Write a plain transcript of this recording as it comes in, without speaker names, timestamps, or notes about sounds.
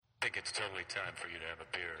think it's totally time for you to have a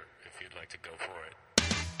beer if you'd like to go for it.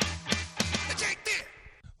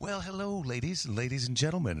 Well, hello, ladies and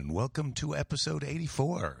gentlemen, and welcome to episode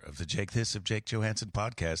 84 of the Jake This of Jake Johansson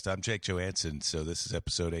podcast. I'm Jake Johansson, so this is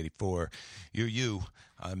episode 84. You're you,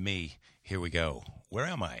 I'm me. Here we go. Where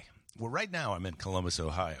am I? Well, right now I'm in Columbus,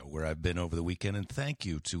 Ohio, where I've been over the weekend, and thank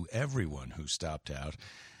you to everyone who stopped out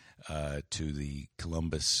to the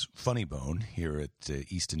Columbus Funny Bone here at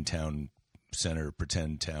Easton Town Center,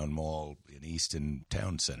 Pretend Town Mall in Easton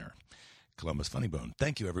Town Center. Columbus Funny Bone.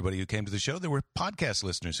 Thank you, everybody who came to the show. There were podcast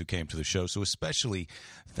listeners who came to the show, so especially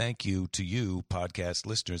thank you to you, podcast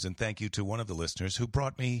listeners, and thank you to one of the listeners who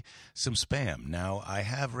brought me some Spam. Now, I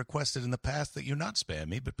have requested in the past that you not spam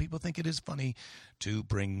me, but people think it is funny to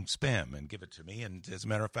bring Spam and give it to me, and as a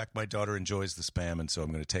matter of fact, my daughter enjoys the Spam, and so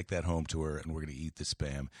I'm going to take that home to her, and we're going to eat the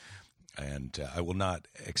Spam, and I will not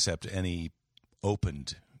accept any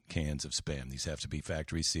opened cans of Spam. These have to be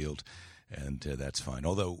factory sealed, and that's fine.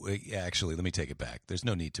 Although, actually, let me take it back. There's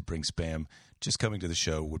no need to bring Spam. Just coming to the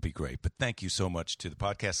show would be great. But thank you so much to the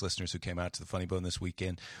podcast listeners who came out to the Funny Bone this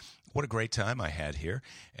weekend. What a great time I had here.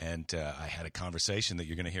 And I had a conversation that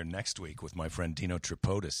you're going to hear next week with my friend Dino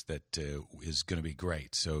Tripodis that is going to be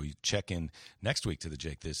great. So you check in next week to the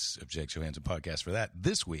Jake This of Jake Johansson podcast for that.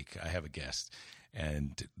 This week, I have a guest.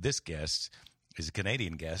 And this guest is a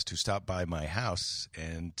Canadian guest who stopped by my house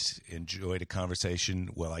and enjoyed a conversation.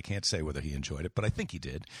 Well, I can't say whether he enjoyed it, but I think he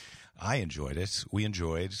did. I enjoyed it. We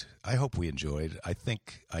enjoyed. I hope we enjoyed.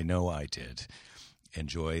 I know I did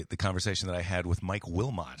enjoy the conversation that I had with Mike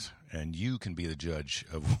Wilmot. And you can be the judge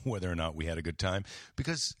of whether or not we had a good time,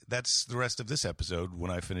 because that's the rest of this episode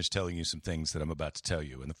when I finish telling you some things that I'm about to tell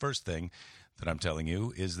you. And the first thing that I'm telling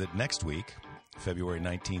you is that next week, February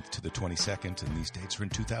 19th to the 22nd, and these dates are in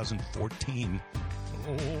 2014.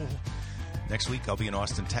 Next week, I'll be in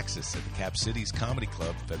Austin, Texas at the Cap Cities Comedy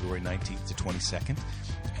Club, February 19th to 22nd.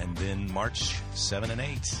 And then March 7 and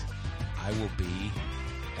 8, I will be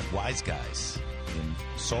at Wise Guys in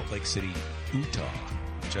Salt Lake City, Utah,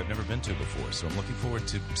 which I've never been to before. So I'm looking forward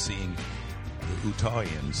to seeing the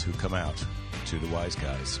Utahians who come out to the Wise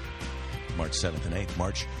Guys March 7th and 8th.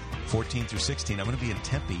 March 14th through 16th, I'm going to be in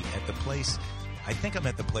Tempe at the place. I think I'm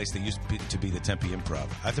at the place that used to be the Tempe Improv.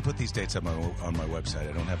 I have to put these dates up on my website.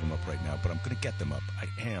 I don't have them up right now, but I'm going to get them up.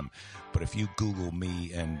 I am. But if you Google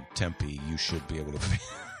me and Tempe, you should be able to.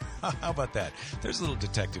 How about that? There's a little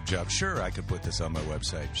detective job. Sure, I could put this on my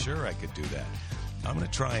website. Sure, I could do that. I'm going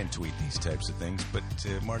to try and tweet these types of things, but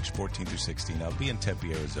March 14th through 16th, I'll be in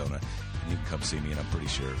Tempe, Arizona, and you can come see me, and I'm pretty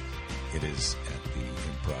sure it is at the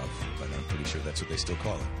Improv, but I'm pretty sure that's what they still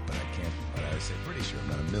call it. But I say pretty sure. I'm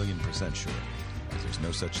not 1,000,000% sure, because there's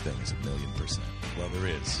no such thing as 1,000,000%. Well, there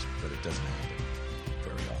is, but it doesn't happen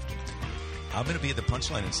very often. I'm going to be at the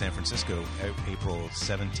Punchline in San Francisco April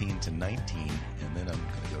 17 to 19, and then I'm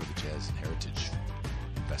going to go to the Jazz and Heritage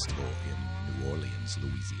Festival in New Orleans,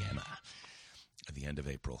 Louisiana, at the end of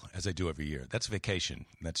April, as I do every year. That's vacation.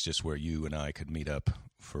 That's just where you and I could meet up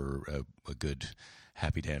for a good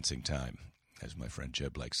happy dancing time, as my friend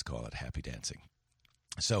Jeb likes to call it, happy dancing.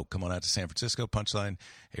 So come on out to San Francisco, Punchline,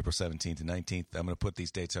 April 17th and 19th. I'm going to put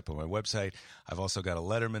these dates up on my website. I've also got a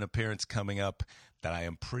Letterman appearance coming up that I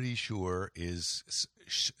am pretty sure is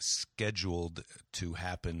scheduled to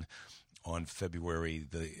happen on February,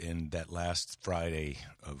 in that last Friday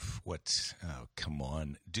of what? Oh, come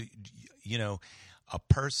on. A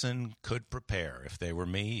person could prepare. If they were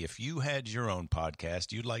me, if you had your own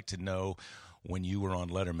podcast, you'd like to know when you were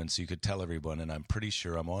on Letterman so you could tell everyone, and I'm pretty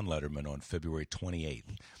sure I'm on Letterman on February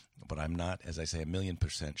 28th. But I'm not, as I say,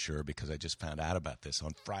 1,000,000% sure, because I just found out about this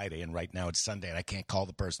on Friday, and right now it's Sunday, and I can't call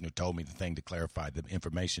the person who told me the thing to clarify the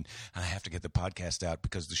information. I have to get the podcast out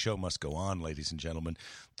because the show must go on, ladies and gentlemen.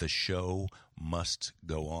 The show must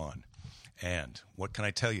go on. And what can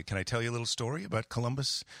I tell you? Can I tell you a little story about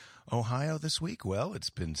Columbus, Ohio this week? Well,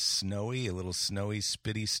 it's been snowy, a little snowy,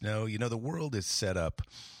 spitty snow. You know, the world is set up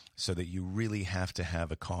so that you really have to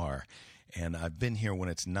have a car. And I've been here when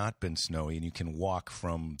it's not been snowy, and you can walk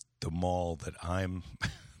from the mall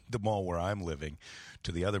the mall where I'm living,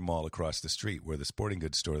 to the other mall across the street where the sporting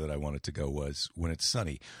goods store that I wanted to go was, when it's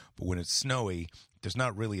sunny. But when it's snowy, there's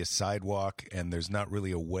not really a sidewalk, and there's not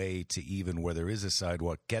really a way to, even where there is a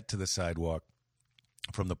sidewalk, get to the sidewalk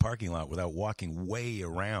from the parking lot without walking way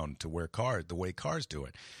around to where the way cars do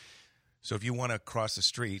it. So if you want to cross the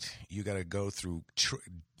street, you got to go through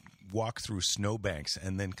walk through snowbanks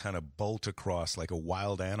and then kind of bolt across like a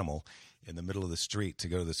wild animal in the middle of the street to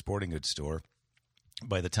go to the sporting goods store.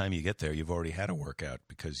 By the time you get there, you've already had a workout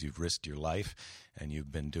because you've risked your life and you've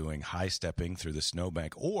been doing high stepping through the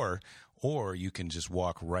snowbank, or Or you can just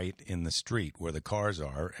walk right in the street where the cars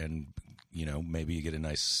are and, maybe you get a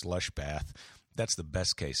nice slush bath. That's the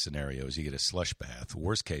best case scenario is you get a slush bath.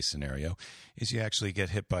 Worst case scenario is you actually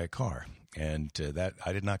get hit by a car. And that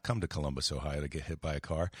I did not come to Columbus, Ohio to get hit by a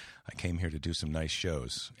car. I came here to do some nice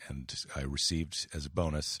shows, and I received as a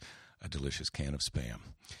bonus a delicious can of Spam.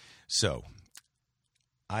 So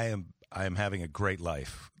I am having a great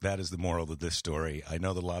life. That is the moral of this story. I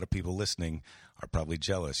know that a lot of people listening are probably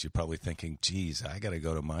jealous. You're probably thinking, geez, I got to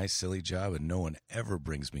go to my silly job and no one ever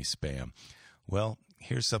brings me Spam. Well,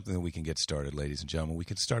 here's something that we can get started, ladies and gentlemen. We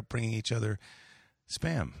can start bringing each other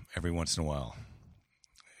Spam every once in a while.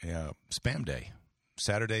 Yeah, Spam Day.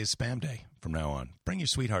 Saturday is Spam Day from now on. Bring your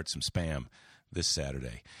sweetheart some Spam this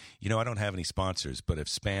Saturday. I don't have any sponsors, but if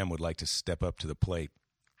Spam would like to step up to the plate,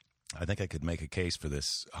 I think I could make a case for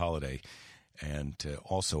this holiday. And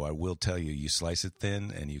also, I will tell you, you slice it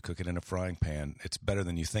thin and you cook it in a frying pan. It's better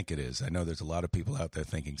than you think it is. I know there's a lot of people out there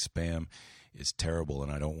thinking Spam is terrible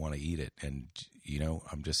and I don't want to eat it. And,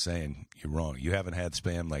 I'm just saying, you're wrong. You haven't had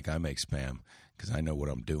Spam like I make Spam because I know what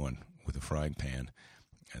I'm doing with a frying pan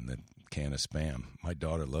and the can of Spam. My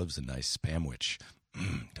daughter loves a nice Spamwich.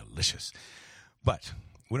 Delicious. But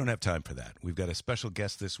we don't have time for that. We've got a special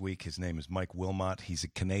guest this week. His name is Mike Wilmot. He's a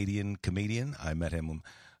Canadian comedian. I met him,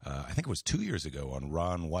 I think it was 2 years ago, on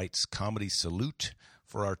Ron White's Comedy Salute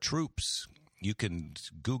for Our Troops. You can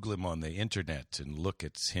Google him on the internet and look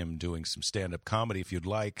at him doing some stand-up comedy if you'd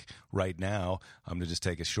like. Right now, I'm going to just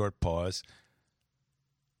take a short pause.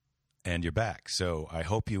 And you're back. So I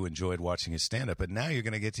hope you enjoyed watching his stand-up. And now you're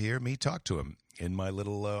going to get to hear me talk to him in my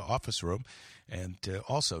little office room. And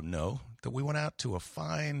also know that we went out to a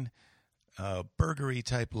fine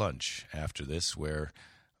burgery-type lunch after this where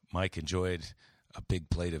Mike enjoyed a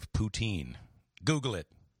big plate of poutine. Google it.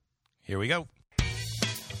 Here we go.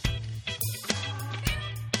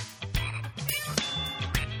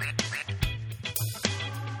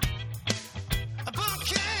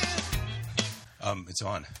 It's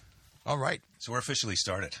on. All right. So we're officially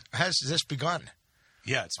started. Has this begun?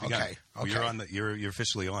 Yeah, it's begun. Okay. Well, you're on. You're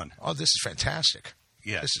officially on. Oh, this is fantastic.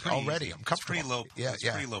 Yeah, this is already. I'm comfortable. It's pretty low. Yeah, it's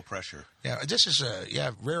pretty low pressure. Yeah, this is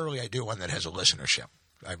rarely I do one that has a listenership.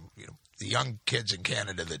 The young kids in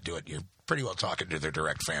Canada that do it, you're pretty well talking to their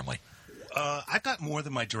direct family. I've got more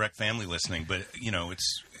than my direct family listening, but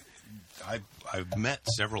it's. I've met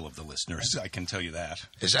several of the listeners. I can tell you that.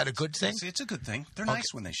 Is that a good thing? It's a good thing. They're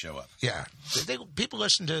nice when they show up. Yeah, people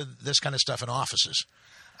listen to this kind of stuff in offices.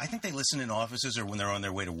 I think they listen in offices or when they're on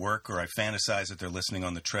their way to work, or I fantasize that they're listening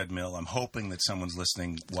on the treadmill. I'm hoping that someone's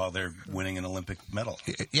listening while they're winning an Olympic medal.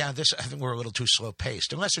 Yeah, I think we're a little too slow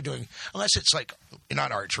paced. Unless it's like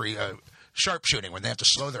not archery, sharpshooting, when they have to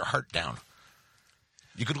slow their heart down.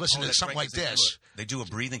 You could listen to something like this. They do a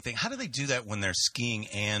breathing thing. How do they do that when they're skiing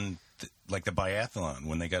and like the biathlon,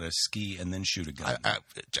 when they got to ski and then shoot a gun?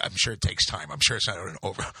 I'm sure it takes time. I'm sure it's not an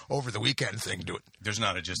over the weekend thing. Do it. There's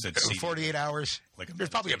not just a 48 hours. There's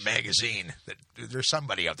probably a magazine that there's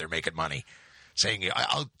somebody out there making money, saying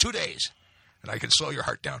I'll 2 days, and I can slow your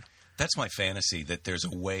heart down. That's my fantasy, that there's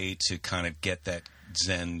a way to kind of get that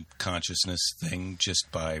Zen consciousness thing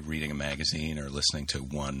just by reading a magazine or listening to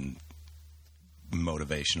one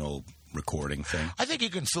motivational recording thing. I think you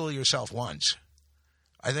can fool yourself once.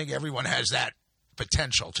 I think everyone has that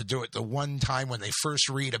potential to do it the one time when they first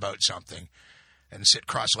read about something and sit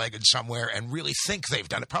cross-legged somewhere and really think they've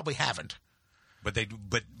done it. Probably haven't. But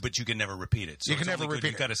you can never repeat it. So you can never repeat it.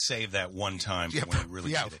 You've got to save that one time when you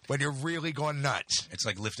really need it. When you're really going nuts. It's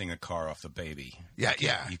like lifting a car off the baby. Yeah,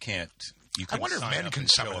 You can't. I wonder if men can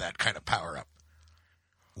summon that kind of power up.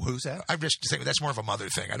 Who's that? I'm just thinking that's more of a mother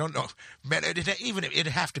thing. I don't know. Men, it'd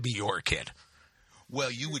have to be your kid. Well,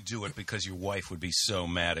 you would do it because your wife would be so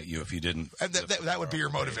mad at you if you didn't. And that would be your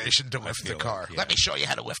motivation to lift the car. Let me show you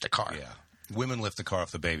how to lift a car. Yeah. Women lift the car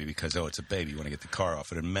off the baby because, it's a baby. You want to get the car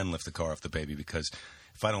off it. And men lift the car off the baby because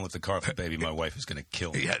if I don't lift the car off the baby, my wife is going to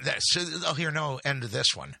kill me. Yeah, I'll hear no end to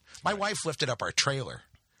this one. My wife lifted up our trailer.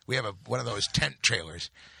 We have one of those tent trailers,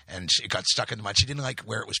 and it got stuck in the mud. She didn't like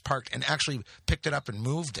where it was parked and actually picked it up and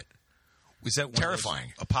moved it. Was that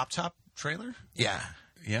terrifying? A pop-top trailer? Yeah.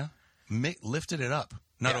 Yeah? Lifted it up.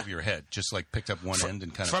 Not over your head, just like picked up one end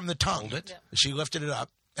and kind of from the tongue. Pulled it. Yeah. She lifted it up,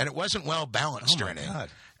 and it wasn't well balanced or anything. God.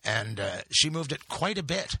 And she moved it quite a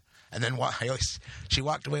bit, and then she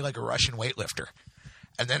walked away like a Russian weightlifter.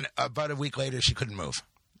 And then about a week later, she couldn't move.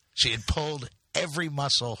 She had pulled every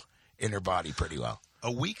muscle in her body pretty well.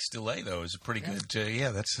 A week's delay, though, is pretty good.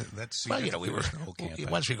 That's. Well,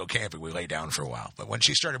 once we go camping, we lay down for a while. But when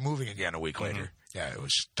she started moving again a week later, it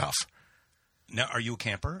was tough. Now, are you a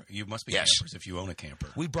camper? You must be campers if you own a camper.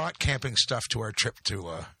 We brought camping stuff to our trip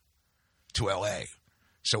to to L.A.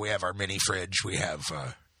 So we have our mini fridge. We have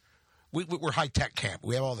we're high tech camp.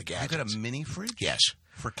 We have all the gadgets. You got a mini fridge? Yes,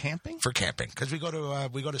 for camping. For camping, because we go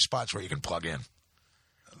to spots where you can plug in.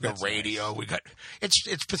 We got radio. Nice. We got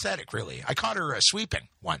it's pathetic, really. I caught her sweeping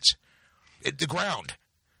once. The ground.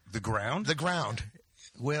 The ground. The ground.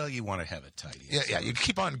 Well, you want to have it tidy. Yeah. You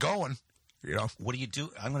keep on going. You know. What do you do?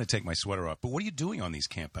 I'm going to take my sweater off. But what are you doing on these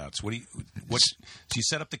campouts? So you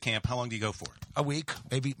set up the camp. How long do you go for? A week,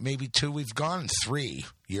 maybe 2. We've gone 3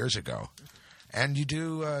 years ago, and you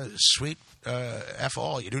do sweet f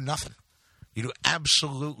all. You do nothing. You do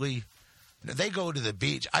absolutely. They go to the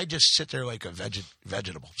beach. I just sit there like a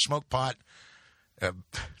vegetable. Smoke pot, and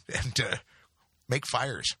make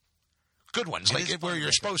fires. Good ones, like where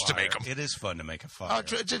you're supposed to make them. It is fun to make a fire.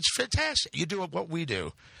 Oh, it's fantastic. You do what we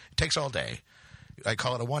do. It takes all day. I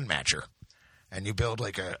call it a one-matcher. And you build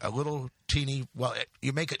like a little teeny, well,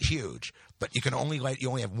 you make it huge, but you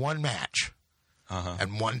only have one match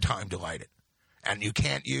and one time to light it. And you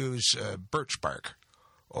can't use birch bark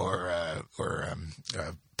or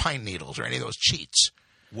pine needles or any of those cheats.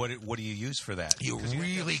 What do you use for that? You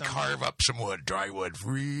really carve up some wood, dry wood,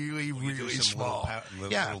 really small.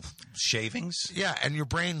 Little shavings? Yeah, and your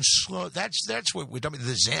brain slow. That's what we do.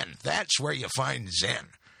 The Zen. That's where you find Zen.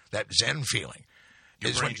 That Zen feeling.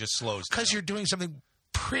 Your brain just slows down. Because you're doing something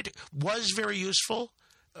was very useful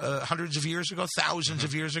hundreds of years ago, thousands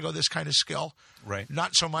of years ago, this kind of skill. Right.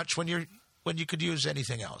 Not so much when you could use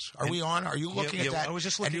anything else. Are we on? Are you looking at that? I was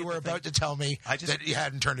just looking. And you were about to tell me that you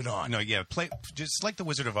hadn't turned it on. No, yeah. Play just like the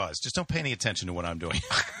Wizard of Oz. Just don't pay any attention to what I'm doing.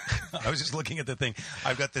 I was just looking at the thing.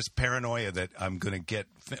 I've got this paranoia that we're going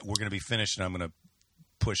to be finished, and I'm going to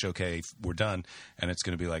push OK, we're done, and it's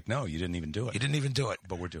going to be like, no, you didn't even do it. You didn't even do it.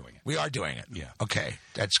 But we're doing it. We are doing it. Yeah. Okay,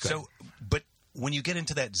 that's good. So, but when you get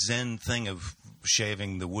into that Zen thing of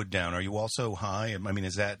shaving the wood down, are you also high? I mean,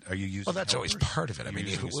 are you using? Well, that's always part of it. I mean,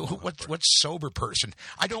 what sober person?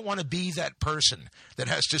 I don't want to be that person that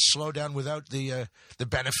has to slow down without the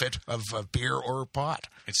benefit of beer or pot.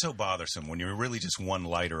 It's so bothersome when you're really just one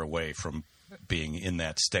lighter away from being in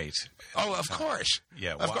that state. Oh, of course.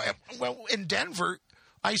 Yeah. Well, in Denver,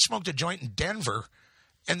 I smoked a joint in Denver,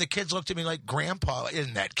 and the kids looked at me like, "Grandpa,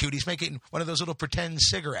 isn't that cute? He's making one of those little pretend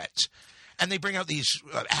cigarettes." And they bring out these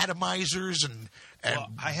atomizers and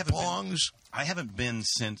bongs. I haven't been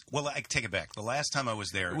since. Well, I take it back. The last time I was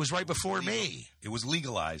there, it was right before me. It was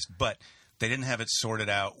legalized, but they didn't have it sorted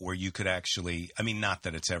out where you could actually. I mean, not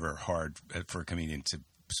that it's ever hard for a comedian to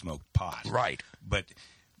smoke pot, right? But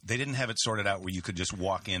they didn't have it sorted out where you could just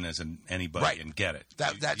walk in as anybody and get it.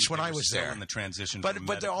 That's when I was there in the transition.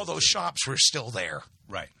 But all those shops were still there.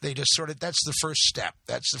 Right. They just that's the first step.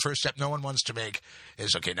 That's the first step no one wants to make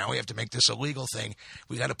is, okay, now we have to make this a legal thing.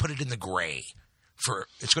 We got to put it in the gray.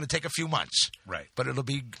 It's going to take a few months. Right. But it'll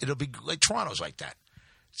be like Toronto's like that.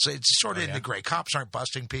 So it's sort of in the gray. Cops aren't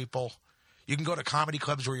busting people. You can go to comedy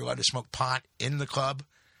clubs where you're allowed to smoke pot in the club.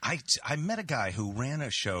 I met a guy who ran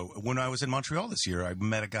a show when I was in Montreal this year. I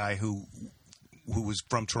met a guy who was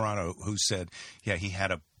from Toronto who said, yeah, he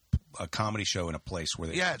had a comedy show in a place where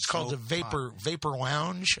they it's called the Vapor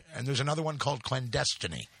Lounge, and there's another one called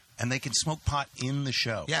Clandestiny. And they can smoke pot in the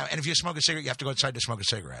show. Yeah, and if you smoke a cigarette, you have to go outside to smoke a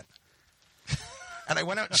cigarette. And I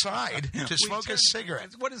went outside to smoke a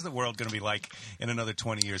cigarette. What is the world going to be like in another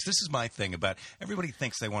 20 years? This is my thing about everybody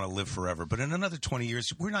thinks they want to live forever, but in another 20 years,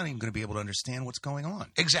 we're not even going to be able to understand what's going on.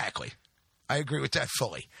 Exactly. I agree with that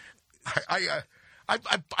fully. I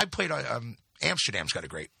played Amsterdam's got a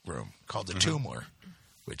great room called the Toomler,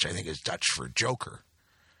 which I think is Dutch for Joker.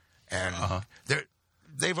 And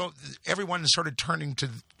everyone started turning to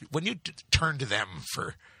when you turn to them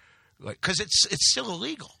for because it's still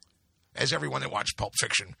illegal. As everyone that watched Pulp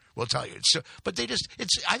Fiction will tell you. But I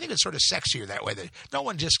think it's sort of sexier that way. That no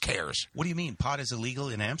one just cares. What do you mean? Pot is illegal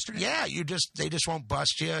in Amsterdam? Yeah, they just won't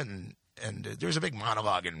bust you. And there's a big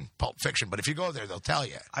monologue in Pulp Fiction. But if you go there, they'll tell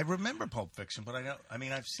you. I remember Pulp Fiction, but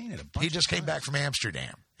I've seen it a bunch. He just came back from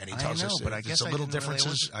Amsterdam, and he tells us. But I guess the little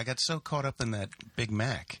differences. I got so caught up in that Big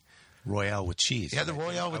Mac, Royale with cheese. Yeah, the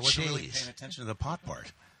Royale with cheese. I wasn't really paying attention to the pot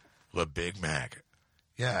part. The Big Mac.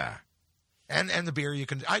 Yeah. And the beer you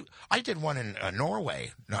can. I did one in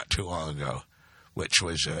Norway not too long ago, which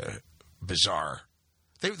was bizarre.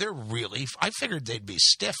 They're really. I figured they'd be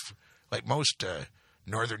stiff, like most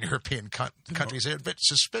Northern European countries. They're a bit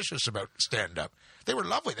suspicious about stand up. They were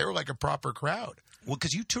lovely. They were like a proper crowd. Well,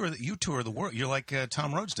 because you tour the world. You're like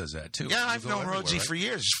Tom Rhodes does that too. Yeah, I've known Rhodesy for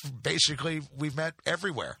years. Basically, we've met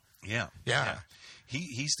everywhere. Yeah.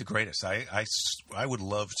 He's the greatest. I would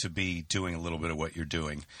love to be doing a little bit of what you're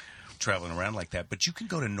doing. traveling around like that. But you can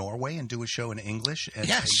go to Norway and do a show in English, and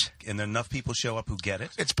Yes. and enough people show up who get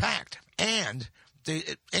it. It's packed, and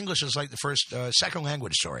English is like the first second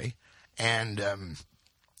language story, and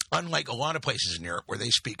unlike a lot of places in Europe where they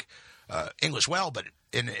speak English well, but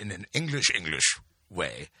in an English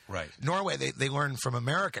way, Right. Norway they learn from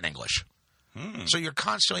American English. So you're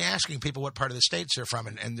constantly asking people what part of the States they're from,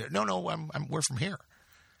 and they're, no, we're from here.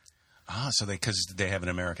 Ah, so because they have an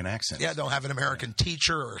American accent. Yeah, they'll have an American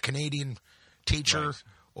teacher or a Canadian teacher, Right.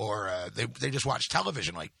 or they just watch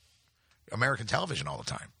television, like American television all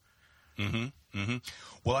the time.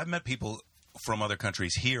 Well, I've met people from other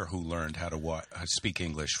countries here who learned how to speak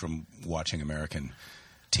English from watching American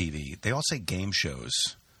TV. They all say game shows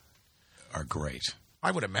are great.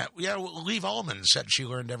 I would have met. Yeah, Liv Ullmann said she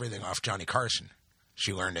learned everything off Johnny Carson.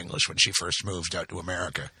 She learned English when she first moved out to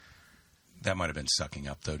America. That might have been sucking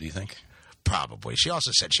up, though. Do you think? Probably. She also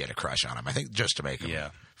said she had a crush on him. I think just to make him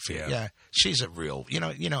feel. Yeah, she's a real. You know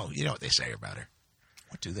what they say about her.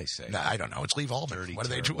 What do they say? No, I don't know. It's Liv Ullmann. Dirty, What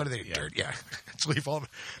are they? Yeah. Dirt. Yeah, it's Liv Ullmann.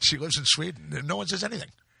 She lives in Sweden. No one says anything.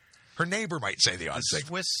 Her neighbor might say the odd thing.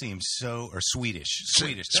 Swiss seems so, or Swedish.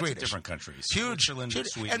 Swedish. That's Swedish. a different countries. Huge. Switzerland,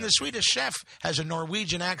 Sweden. And the Swedish chef has a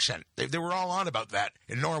Norwegian accent. They were all on about that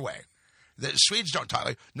in Norway. The Swedes don't talk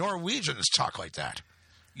like Norwegians talk like that.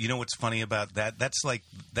 You know what's funny about that? That's like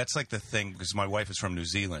the thing, because my wife is from New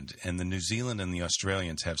Zealand, and the New Zealand and the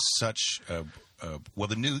Australians have such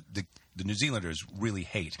the New Zealanders really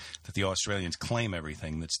hate that the Australians claim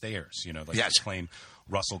everything that's theirs. You know, like Yes. they claim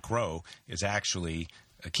Russell Crowe is actually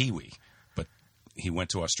a Kiwi, but he went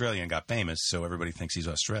to Australia and got famous, so everybody thinks he's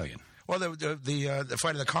Australian. Well, the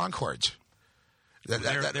Flight of the Conchords. They're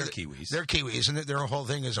Kiwis. They're Kiwis, and their whole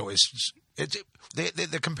thing is always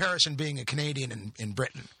the comparison being a Canadian in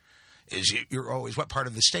Britain is you're always what part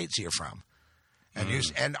of the States you're from,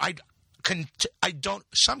 and I don't.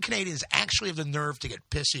 Some Canadians actually have the nerve to get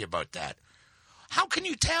pissy about that. How can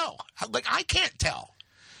you tell? Like I can't tell.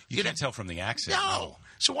 You can't tell from the accent. No.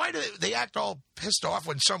 So why do they act all pissed off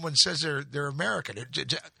when someone says they're American?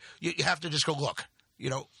 You have to just go look. You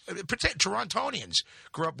know, Torontonians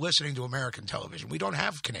grew up listening to American television. We don't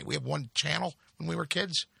have Canadian. We have one channel when we were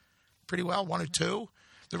kids, pretty well, one or two.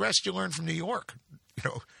 The rest you learn from New York. You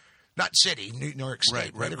know, not city, New York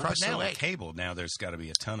State, right across now LA. with cable, now there's got to be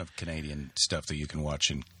a ton of Canadian stuff that you can watch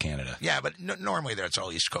in Canada. Yeah, but normally that's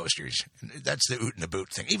all East Coasters. That's the oot and the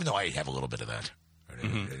boot thing, even though I have a a bit of that.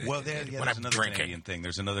 Well, when there's I'm another drinking. Canadian thing.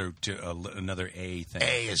 There's another A thing.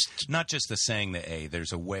 A is not just the saying the A.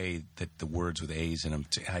 There's a way that the words with A's in them.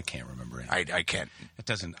 I can't remember it. I can't. It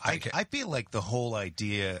doesn't. I feel like the whole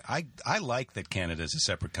idea. I like that Canada is a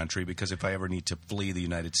separate country because if I ever need to flee the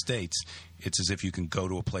United States, it's as if you can go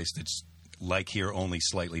to a place that's like here, only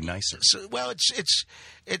slightly nicer. So, well,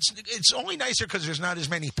 it's only nicer because there's not as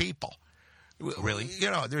many people. Really? You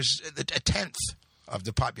know, there's a tenth of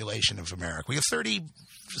the population of America. We have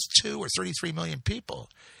 32 or 33 million people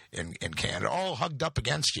in Canada, all hugged up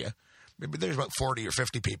against you. Maybe there's about 40 or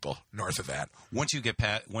 50 people north of that. Once you get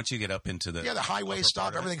up into the the highways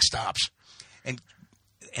stop, everything stops, and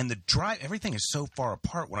the drive, everything is so far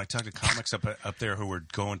apart. When I talk to comics up there who are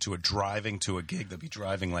going to driving to a gig, they'll be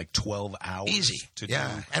driving like 12 hours. Easy,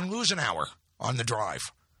 and lose an hour on the drive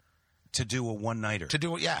to do a one-nighter.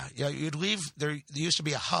 You'd leave. There used to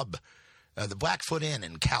be a hub. The Blackfoot Inn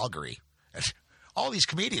in Calgary. All these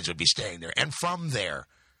comedians would be staying there, and from there,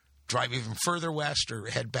 drive even further west or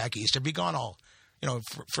head back east and be gone all,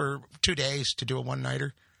 for 2 days to do a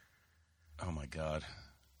one-nighter. Oh my God!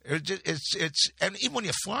 It's and even when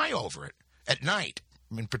you fly over it at night,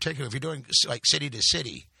 I mean, particularly if you're doing like city to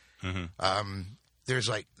city,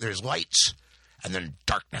 there's lights and then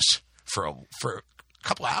darkness for a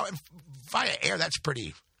couple of hours. And via air, that's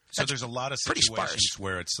pretty. So there's a lot of situations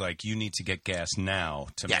where it's like you need to get gas now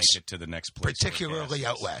to make it to the next place. Particularly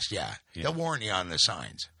out west, They'll warn you on the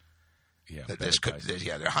signs. Yeah, that they're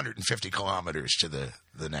 150 kilometers to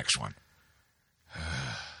the next one.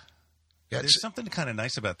 There's something kind of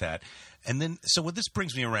nice about that. And then, so what this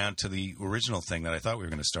brings me around to the original thing that I thought we were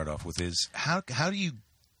going to start off with is how do you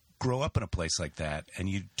grow up in a place like that and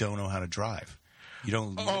you don't know how to drive? You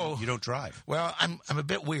don't drive. Well, I'm a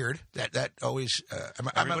bit weird. That always.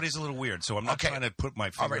 Everybody's a little weird, so I'm not trying to put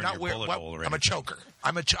my finger in your bullet hole or anything.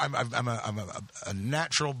 I'm a choker. I'm a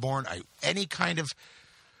natural born. Any kind of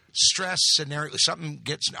stress scenario, something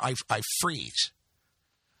gets, I freeze.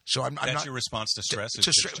 So I'm That's not your response to stress.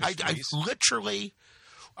 I literally.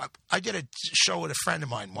 I did a show with a friend of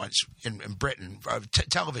mine once in Britain, a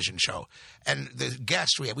television show, and the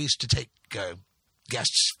guest we used to take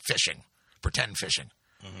guests fishing. Pretend fishing.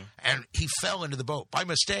 And he fell into the boat by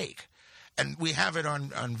mistake. And we have it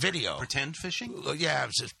on video. Pretend fishing? Yeah, it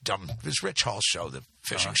was this dumb. It was Rich Hall's show, the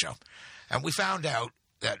fishing show. And we found out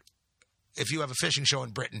that if you have a fishing show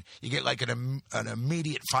in Britain, you get like an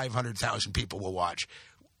immediate 500,000 people will watch.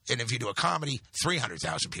 And if you do a comedy,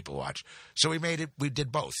 300,000 people watch. So we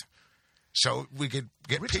did both. So we could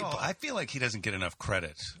get Rich people. Hall, I feel like he doesn't get enough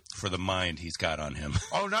credit for the mind he's got on him.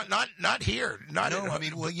 Oh, not here. Not no, I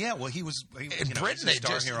mean, well, yeah, well, he was in Britain. He's a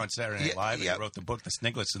star here on Saturday Night Live, and he wrote the book, The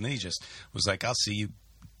Sniglets, and then he just was like, "I'll see you,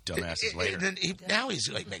 dumbasses, later." And then now he's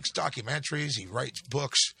like makes documentaries. He writes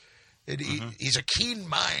books. He's a keen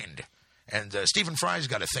mind, and Stephen Fry's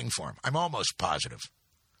got a thing for him. I'm almost positive.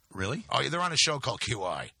 Really? Oh, they're on a show called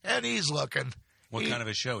QI, and he's looking. What kind of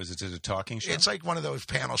a show? Is it a talking show? It's like one of those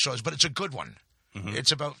panel shows, but it's a good one. Mm-hmm.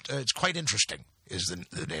 It's about. It's quite interesting. Is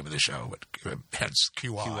the name of the show? Hence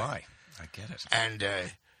QI. QI. I get it.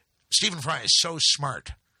 And Stephen Fry is so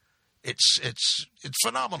smart. It's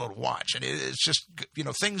phenomenal to watch, and it's just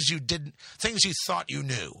things you thought you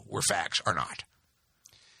knew were facts are not.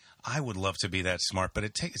 I would love to be that smart, but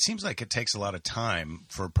it seems like it takes a lot of time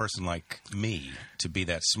for a person like me to be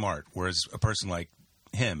that smart, whereas a person like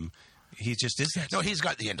him. He just is that. No, he's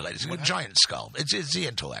got the intellect. It's a giant skull. It's the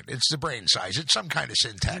intellect. It's the brain size. It's some kind of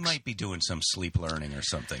syntax. He might be doing some sleep learning or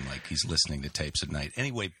something, like he's listening to tapes at night.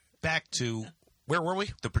 Anyway, back to... Where were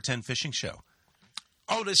we? The pretend fishing show.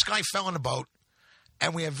 Oh, this guy fell in a boat,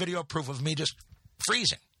 and we have video proof of me just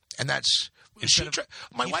freezing. And that's...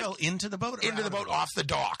 My wife fell into the boat? Into the boat off the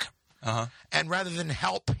dock. Uh-huh. And rather than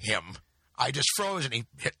help him, I just froze, and he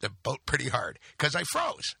hit the boat pretty hard because I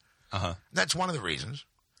froze. Uh-huh. That's one of the reasons.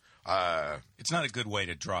 It's not a good way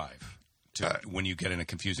to drive when you get in a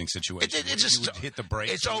confusing situation. It just you would hit the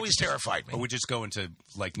brakes. It's always terrified me. Or we just go into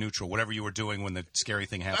like neutral. Whatever you were doing when the scary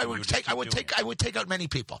thing happened. I would take out many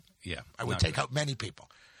people. Yeah, I would take out many people.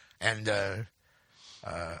 And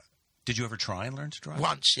did you ever try and learn to drive?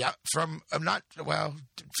 Once, yeah. From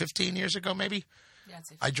 15 years ago, maybe. Yeah,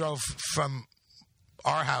 I drove from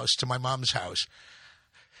our house to my mom's house,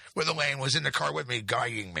 where Elaine was in the car with me,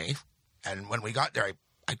 guiding me. And when we got there,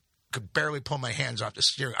 I could barely pull my hands off the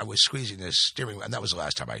steering. I was squeezing the steering wheel, and that was the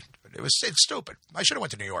last time it's stupid. I should have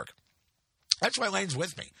went to New York. That's why Elaine's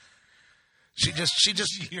with me. She just.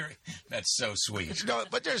 That's so sweet. No,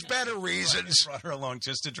 but there's better reasons. Brought her along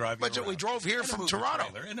just to drive. But we drove here from Toronto.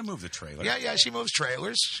 And to move the trailer. Yeah. She moves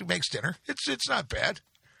trailers. She makes dinner. It's not bad.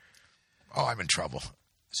 Oh, I'm in trouble.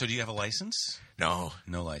 So do you have a license? No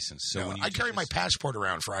license. So no, I carry my passport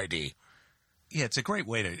around for ID. Yeah, it's a great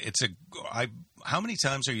way to. How many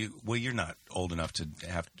times are you? Well, you're not old enough to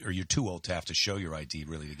have, or you're too old to have to show your ID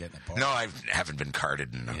really to get in a bar. No, I haven't been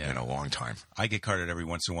carded in a long time. I get carded every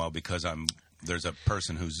once in a while because there's a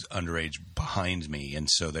person who's underage behind me, and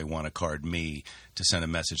so they want to card me to send a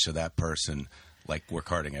message to that person. Like we're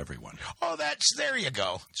carding everyone. Oh, there you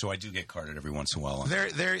go. So I do get carded every once in a while. There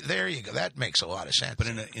you go. That makes a lot of sense. But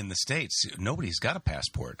in the States, nobody's got a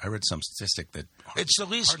passport. I read some statistic that it's the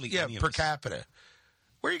least per capita.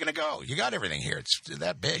 Where are you going to go? You got everything here. It's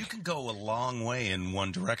that big. You can go a long way in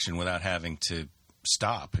one direction without having to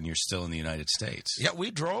stop, and you're still in the United States. Yeah, we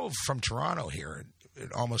drove from Toronto here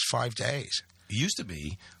in almost 5 days. It used to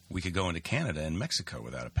be we could go into Canada and Mexico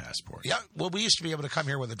without a passport. Yeah, well, we used to be able to come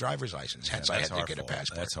here with a driver's license. Hence, I had to get a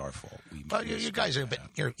passport. That's our fault. Well, you guys are a bit.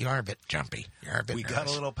 You are a bit jumpy. You are a bit. We nervous. got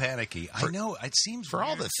a little panicky. I know. It seems for weird.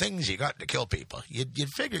 all the things you got to kill people, you'd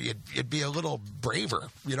figure you'd be a little braver.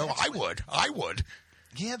 I would.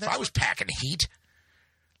 Yeah, if I was packing heat.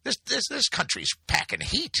 This country's packing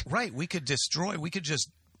heat. Right. We could destroy. We could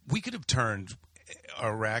have turned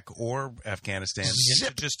Iraq or Afghanistan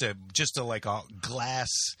into just a like a glass,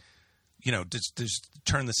 just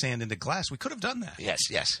turn the sand into glass. We could have done that.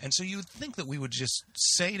 Yes. And so you would think that we would just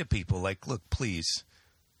say to people like, look, please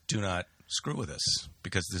do not screw with us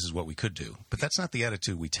because this is what we could do. But that's not the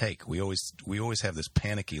attitude we take. We always have this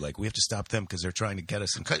panicky, like we have to stop them because they're trying to get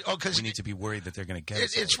us. And we need to be worried that they're going to get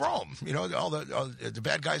us. It's Rome. All the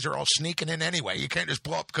bad guys are all sneaking in anyway. You can't just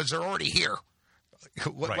blow up because they're already here.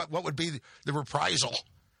 What would be the reprisal?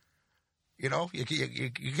 You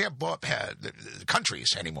can't blow up the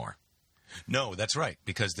countries anymore. No, that's right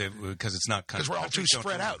because it's not because we're all too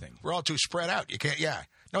spread out. We're all too spread out. You can't. Yeah.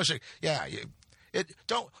 No. So yeah.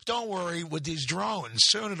 Don't worry with these drones.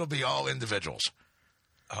 Soon it'll be all individuals.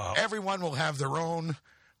 Everyone will have their own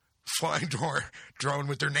flying drone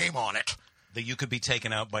with their name on it. That you could be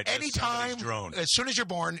taken out by just somebody's drone. As soon as you're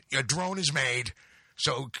born, a drone is made.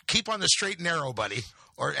 So keep on the straight and narrow, buddy,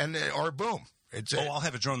 or boom, I'll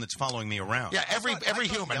have a drone that's following me around. Yeah, every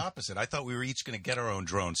human. The opposite. I thought we were each going to get our own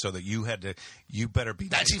drone, so that you better be.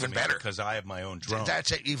 That's nice even to me better because I have my own drone.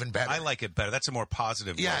 That's even better. I like it better. That's a more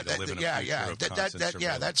positive way to live in a future of constant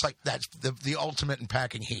surveillance. That's the ultimate in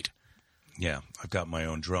packing heat. Yeah, I've got my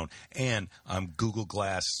own drone. And I'm Google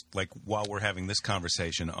Glass. Like, while we're having this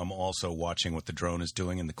conversation, I'm also watching what the drone is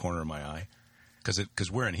doing in the corner of my eye. Because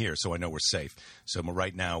we're in here, so I know we're safe. So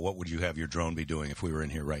right now, what would you have your drone be doing if we were in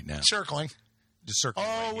here right now? Circling. Just circling.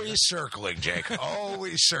 Always circling, Jake.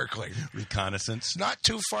 Always circling. Reconnaissance. Not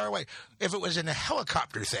too far away. If it was in a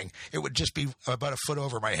helicopter thing, it would just be about a foot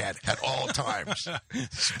over my head at all times.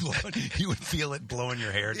 You would feel it blowing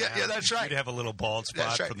your hair down. Yeah, that's right. You'd have a little bald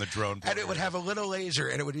spot from the drone. And it would have a little laser,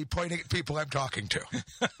 and it would be pointing at people I'm talking to.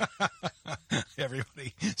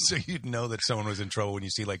 Everybody. So you'd know that someone was in trouble when you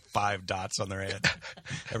see like 5 dots on their head.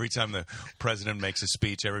 Every time the president makes a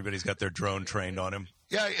speech, everybody's got their drone trained on him.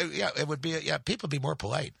 Yeah, it would be. Yeah, people would be more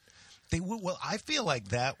polite. They would. Well, I feel like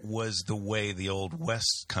that was the way the Old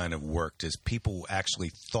West kind of worked, is people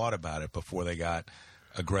actually thought about it before they got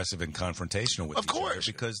aggressive and confrontational with each other,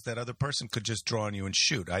 because that other person could just draw on you and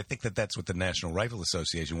shoot. I think that's what the National Rifle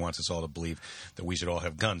Association wants us all to believe, that we should all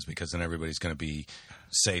have guns, because then everybody's going to be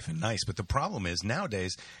safe and nice. But the problem is,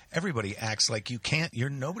 nowadays, everybody acts like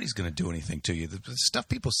nobody's going to do anything to you. The stuff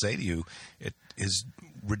people say to you, it is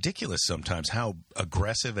ridiculous sometimes, how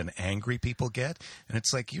aggressive and angry people get. And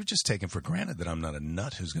it's like, you're just taking for granted that I'm not a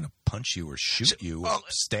nut who's going to punch you or shoot you or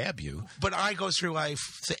stab you. But I go through life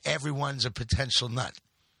that everyone's a potential nut.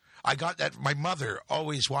 I got that. My mother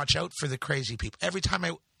always watch out for the crazy people. Every time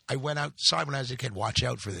I went outside when I was a kid, watch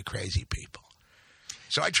out for the crazy people.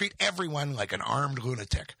 So I treat everyone like an armed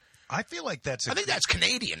lunatic. I feel like I think that's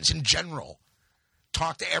Canadians in general.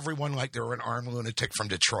 Talk to everyone like they're an armed lunatic from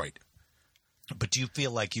Detroit. But do you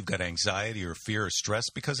feel like you've got anxiety or fear or stress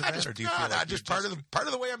because of that? Or do you feel like just part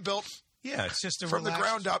of the way I'm built? Yeah, it's just from the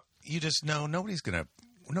ground up. You just know nobody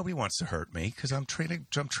wants to hurt me because I'm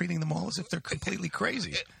treating them all as if they're completely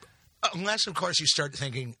crazy. Unless, of course, you start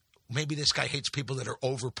thinking maybe this guy hates people that are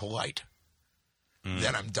over polite.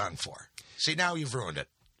 Then I'm done for. See, now you've ruined it.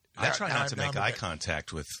 I try not to make eye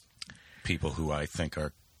contact with people who I think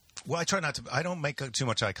are. Well, I try not to. I don't make too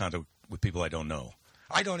much eye contact with people I don't know.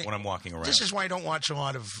 I don't when I'm walking around. This is why I don't watch a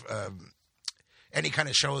lot of any kind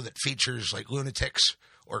of show that features like lunatics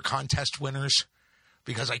or contest winners,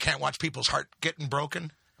 because I can't watch people's heart getting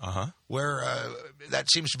broken. Where that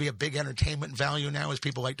seems to be a big entertainment value now, is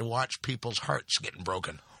people like to watch people's hearts getting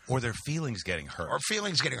broken. Or their feelings getting hurt.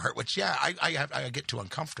 Which, I get too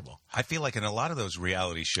uncomfortable. I feel like in a lot of those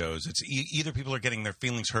reality shows, it's either people are getting their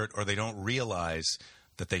feelings hurt or they don't realize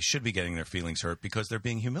that they should be getting their feelings hurt because they're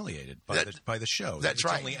being humiliated by the show. That's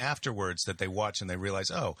right. It's only afterwards that they watch and they realize,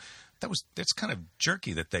 that's kind of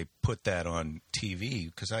jerky that they put that on TV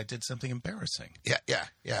because I did something embarrassing. Yeah.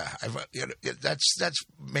 That's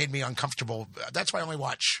made me uncomfortable. That's why I only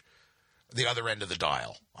watch the other end of the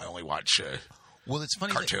dial. I only watch it's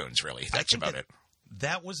funny cartoons, really. That's about it.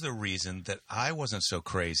 That was the reason that I wasn't so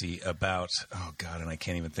crazy about, and I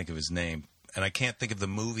can't even think of his name. And I can't think of the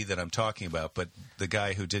movie that I'm talking about, but the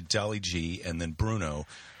guy who did Dolly G and then Bruno,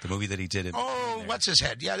 the movie that he did in what's his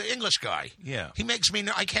head? Yeah, the English guy. Yeah. He makes me,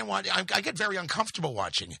 I can't watch, I get very uncomfortable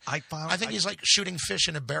watching. I think he's like shooting fish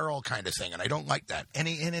in a barrel kind of thing, and I don't like that. And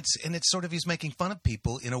it's sort of, he's making fun of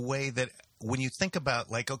people in a way that when you think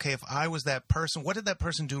about, like, okay, if I was that person, what did that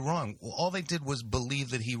person do wrong? Well, all they did was believe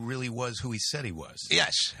that he really was who he said he was.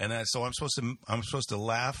 Yes. And so I'm supposed to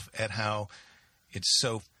laugh at how it's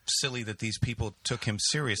so silly that these people took him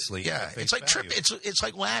seriously. Yeah, it's like it's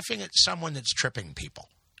like laughing at someone that's tripping people.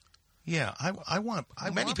 Yeah,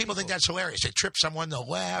 Many people think that's hilarious. They trip someone, they'll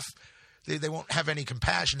laugh. They won't have any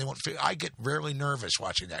compassion. They won't feel. I get really nervous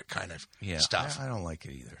watching that kind of stuff. I don't like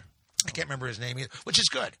it either. I can't remember his name either, which is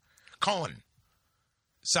good. Cohen.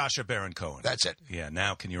 Sacha Baron Cohen. That's it. Yeah.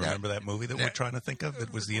 Now, can you remember that movie that we're trying to think of?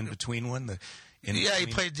 That was the in-between one. He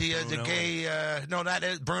played the gay.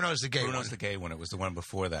 Bruno's the gay one. Bruno's the gay one. It was the one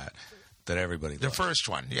before that everybody loved. The first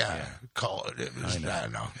one, yeah. I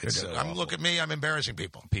don't know. Look at me. I'm embarrassing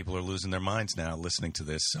people. People are losing their minds now listening to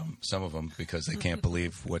this. Some of them, because they can't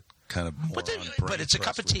believe what kind of. But it's a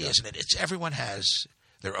cup of tea, isn't it? Everyone has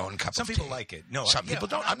their own cup of tea. Some people like it. No, some people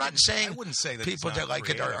don't. I'm not saying. I wouldn't say that people that like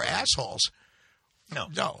it are assholes.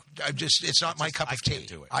 No. It's not my cup of tea. I can't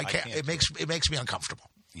do it. I can't. It makes me uncomfortable.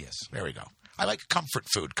 Yes. There we go. I like comfort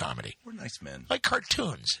food comedy. We're nice men. Like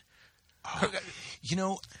cartoons.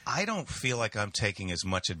 I don't feel like I'm taking as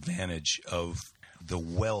much advantage of the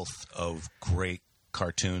wealth of great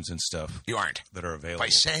cartoons and stuff. You aren't. That are available. By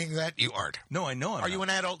saying that, you aren't. No, I know I'm Are you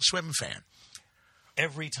an Adult Swim fan?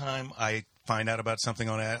 Every time I find out about something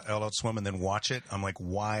on Adult Swim and then watch it, I'm like,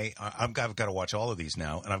 why? I've got to watch all of these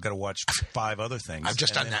now, and I've got to watch 5 other things. I've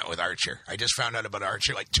just done that with Archer. I just found out about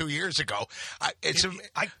Archer like 2 years ago.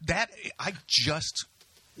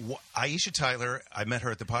 Aisha Tyler, I met her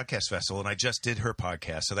at the podcast festival, and I just did her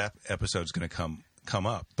podcast, so that episode's going to come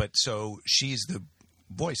up. But so she's the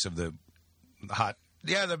voice of the hot.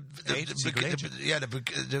 Yeah, the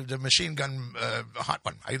machine gun hot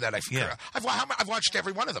one. I've watched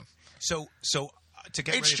every one of them. So to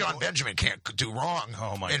get John Benjamin can't do wrong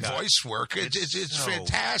in voice work. It's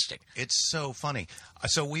fantastic. It's so funny.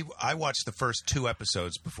 So I watched the first 2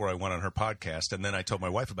 episodes before I went on her podcast, and then I told my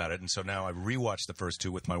wife about it, and so now I rewatched the first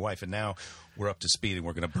 2 with my wife, and now we're up to speed, and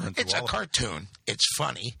we're going to burn through all of it. It's a cartoon. It's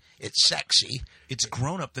funny. It's sexy. It's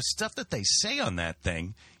grown up. The stuff that they say on that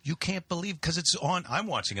thing, you can't believe, because it's on. I'm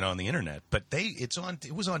watching it on the internet, but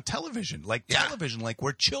it was on television, like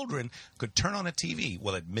where children could turn on a TV,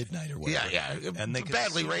 at midnight or whatever. Yeah. And they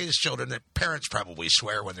badly raised children that parents probably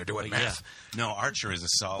swear when they're doing math. Yeah. No, Archer is a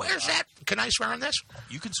solid. Where's that? Can I swear on this?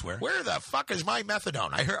 You can swear. Where the fuck is my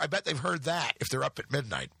methadone? I bet they've heard that if they're up at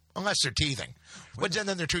midnight. Unless they're teething. But then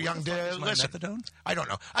they're too young to listen. Methadone? I don't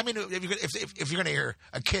know. I mean, if you're going to hear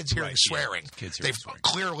a kid's hearing swearing,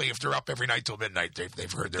 clearly, if they're up every night till midnight,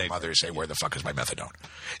 they've heard their mother say, "Where the fuck is my methadone?"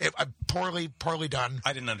 Poorly done.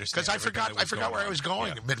 I didn't understand. Because I forgot where I was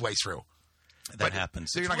going midway through. That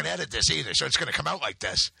happens. So you're not going to edit this either, so it's going to come out like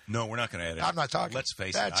this. No, we're not going to edit it. I'm not talking. Let's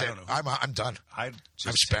face it. I don't know. I'm done. I'm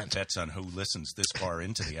spent. Bets on who listens this far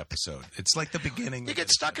into the episode. It's like the beginning. You get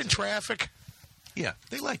stuck in traffic. Yeah,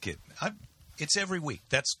 they like it. It's every week.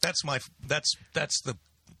 That's the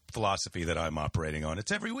philosophy that I'm operating on.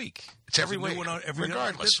 It's every week. It's every week.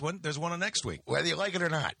 Regardless. There's one next week. Whether you like it or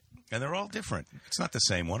not. And they're all different. It's not the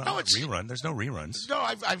same one. No, it's rerun. There's no reruns. No,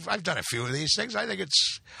 I've done a few of these things. I think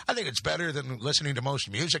it's better than listening to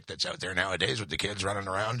most music that's out there nowadays with the kids running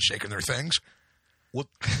around shaking their things. What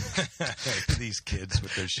these kids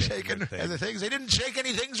with their shaking their things. They didn't shake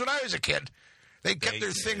any things when I was a kid. They kept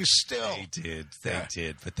their things still. They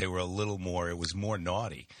did, but they were a little more. It was more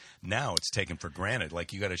naughty. Now it's taken for granted.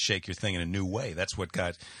 Like, you got to shake your thing in a new way. That's what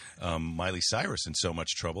got Miley Cyrus in so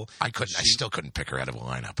much trouble. I still couldn't pick her out of a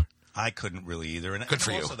lineup. I couldn't really either. And Good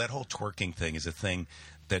for you. Also, that whole twerking thing is a thing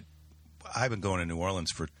that I've been going to New Orleans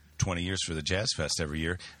for 20 years for the Jazz Fest every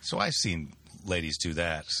year. So I've seen ladies do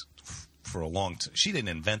that for a long time. She didn't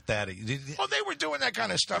invent that. Well, they were doing that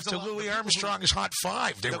kind of stuff to Louis Armstrong's Hot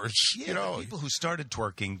Five. People who started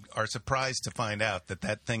twerking are surprised to find out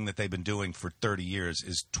that thing that they've been doing for 30 years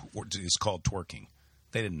is called twerking.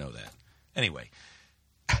 They didn't know that. Anyway,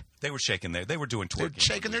 they were they were doing twerking.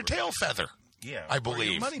 They're shaking their tail feather. Yeah, I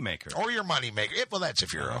believe. Or your moneymaker. Or your moneymaker. Well, that's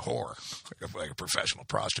if you're a whore, like a professional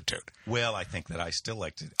prostitute. Well, I think that I still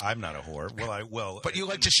like to. I'm not a whore. But you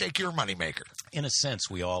like to shake your moneymaker. In a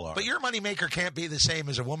sense, we all are. But your moneymaker can't be the same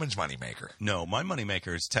as a woman's moneymaker. No, my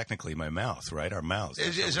moneymaker is technically my mouth, right? Our mouths.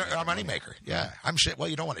 Is our moneymaker? Yeah. Well,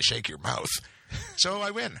 you don't want to shake your mouth, so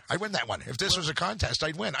I win. I win that one. If this was a contest,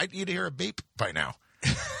 I'd win. You'd hear a beep by now.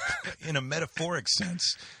 In a metaphoric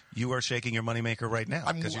sense, you are shaking your moneymaker right now.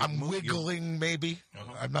 I'm wiggling, maybe.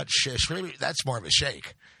 I'm not maybe that's more of a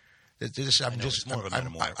shake. I'm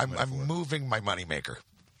moving my moneymaker.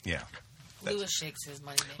 Yeah. Louis shakes his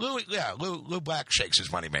moneymaker. Lou Black shakes his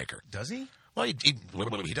moneymaker. Does he? Well,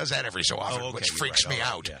 he does that every so often, which freaks me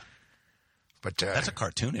out. Yeah. But that's a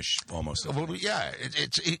cartoonish almost. Well, yeah.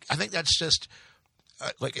 I think that's just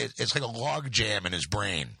it's like a log jam in his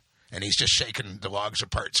brain. And he's just shaking the logs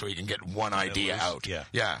apart so he can get one idea out.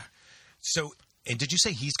 Yeah. So, and did you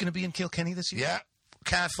say he's going to be in Kilkenny this year? Yeah.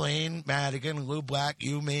 Kathleen, Madigan, Lou Black,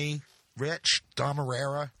 you, me, Rich, Dom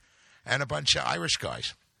Herrera, and a bunch of Irish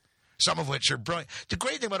guys. Some of which are brilliant. The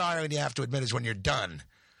great thing about Ireland, you have to admit, is when you're done,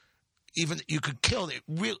 even you could kill it.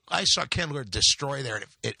 I saw Kindler destroy there, and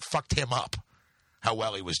it fucked him up how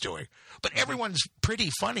well he was doing. But everyone's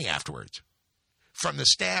pretty funny afterwards. From the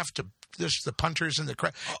staff to the punters and the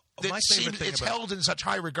crowd. It's held in such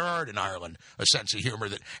high regard in Ireland, a sense of humor,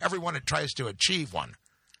 that everyone tries to achieve one.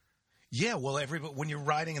 Yeah, well, when you're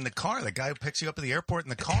riding in the car, the guy who picks you up at the airport in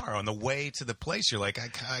the car on the way to the place, you're like, I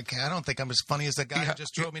don't think I'm as funny as the guy who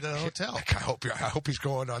just drove me to the hotel. I hope he's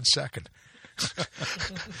going on second.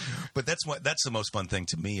 But that's the most fun thing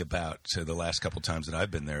to me about the last couple times that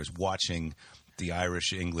I've been there is watching the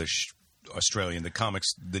Irish English Australian, the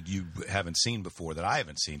comics that you haven't seen before, that I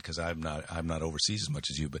haven't seen because I'm not overseas as much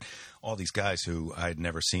as you, but all these guys who I had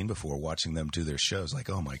never seen before, watching them do their shows, like,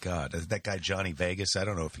 oh my God, that guy Johnny Vegas, I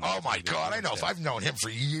don't know if he... Oh my God, I know. I've known him for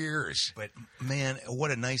years. But man,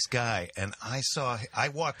 what a nice guy. And I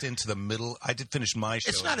walked into the middle, I did finish my show.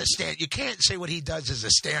 It's not a stand, you can't say what he does is a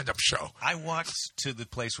stand-up show. I walked to the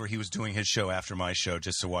place where he was doing his show after my show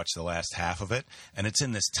just to watch the last half of it, and it's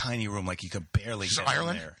in this tiny room, like you could barely get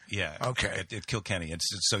Ireland? in there. Yeah. Okay. At Kilkenny. And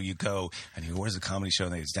so you go, and you go, where's the comedy show?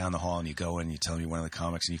 And it's down the hall, and you go in, and you tell him you're one of the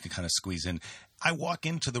comics, and you can kind of squeeze in. I walk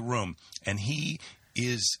into the room, and he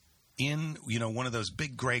is in, one of those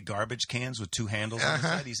big gray garbage cans with two handles on the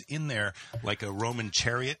side. He's in there like a Roman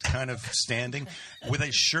chariot kind of standing with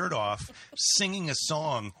his shirt off, singing a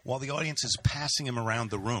song while the audience is passing him around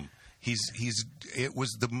the room. It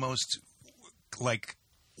was the most, like,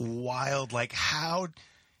 wild, like, how...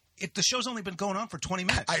 the show's only been going on for 20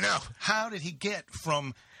 minutes. I know. How did he get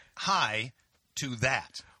from high to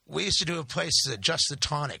that? We used to do a place, Just the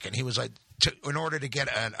Tonic, and he was like, in order to get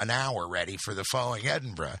an hour ready for the following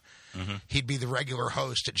Edinburgh, he'd be the regular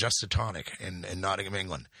host at Just the Tonic in Nottingham,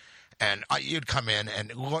 England. And you'd come in,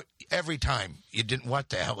 and look, every time you didn't, what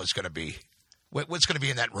the hell is going to be? What's going to be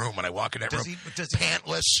in that room when I walk in that room?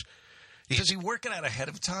 Pantless. Does he work it out ahead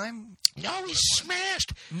of time? No, he's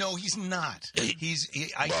smashed. No, he's not.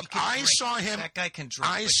 I saw him. That guy can drink.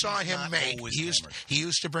 I saw him make. He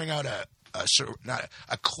used to bring out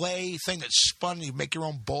a clay thing that's spun. You make your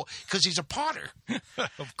own bowl because he's a potter.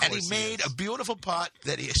 And he made a beautiful pot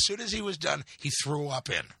that as soon as he was done, he threw up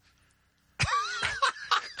in.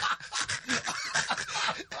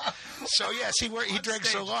 So yes, he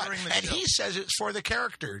drinks a lot, and he says it's for the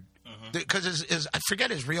character because I forget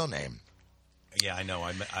his real name. Yeah, I know.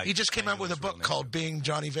 He just came out with a book called Being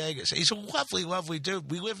Johnny Vegas. He's a lovely, lovely dude.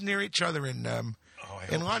 We live near each other in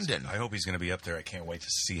London. I hope he's going to be up there. I can't wait to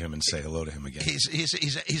see him and say hello to him again.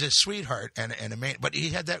 He's a sweetheart and a man. But he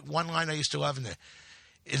had that one line I used to love in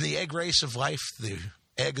the egg race of life. The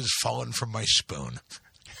egg has fallen from my spoon.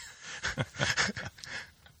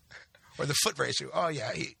 Or the foot race. Oh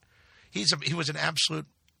yeah, he was an absolute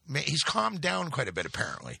man. He's calmed down quite a bit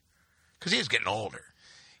apparently because he is getting older.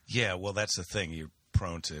 Yeah, well, that's the thing. You're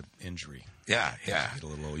prone to injury. Yeah. You get a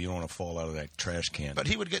little. You don't want to fall out of that trash can. But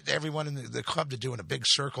he would get everyone in the club to do in a big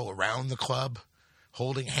circle around the club,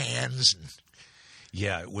 holding hands.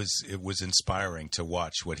 Yeah, it was inspiring to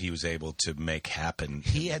watch what he was able to make happen.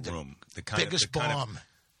 He in had the room. Biggest bomb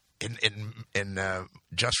in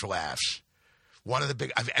Just for Laughs. One of the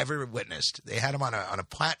big I've ever witnessed. They had him on a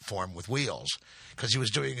platform with wheels because he was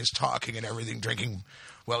doing his talking and everything, drinking.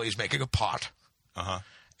 Well, he's making a pot.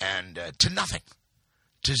 And to nothing,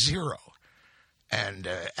 to zero. And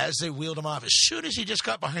as they wheeled him off, as soon as he just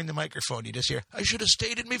got behind the microphone, you just hear, I should have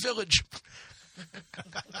stayed in me village.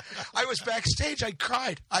 I was backstage. I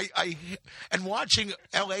cried. And watching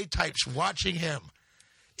L.A. types watching him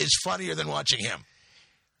is funnier than watching him.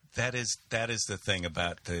 That is the thing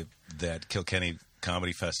about that Kilkenny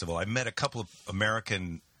Comedy Festival. I met a couple of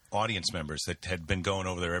American audience members that had been going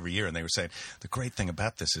over there every year, and they were saying, the great thing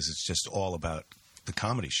about this is it's just all about the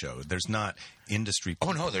comedy show. There's not industry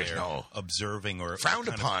people there's no observing or frowned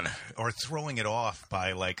upon or throwing it off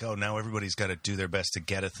by like, oh, now everybody's got to do their best to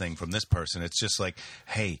get a thing from this person. It's just like,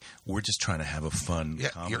 hey, we're just trying to have a fun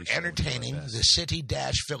comedy you're show. entertaining the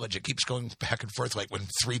city-village. It keeps going back and forth like when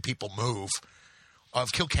three people move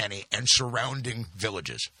of Kilkenny and surrounding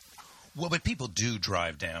villages. Well, but people do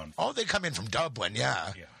drive down. Oh, they come in from Dublin,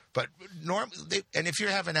 yeah. But normally, and if you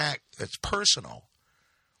have an act that's personal,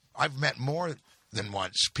 I've met more than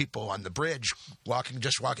once people on the bridge walking.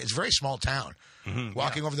 It's a very small town.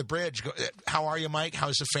 Walking over the bridge. Go, how are you, Mike?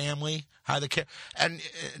 How's the family? How the kid? And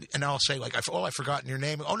I'll say like, I've forgotten your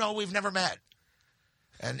name. Oh no, we've never met.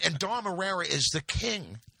 And Dom Herrera is the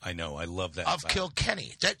king. I know. I love that of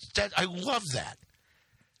Kilkenny. That I love that.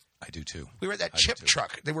 I do too. We were at that chip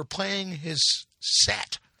truck. They were playing his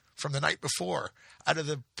set from the night before out of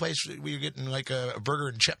the place we were getting like a burger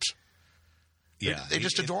and chips. Yeah, they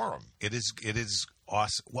just adore him. It is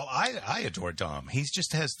awesome. Well, I adore Dom. He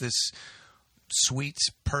just has this sweet,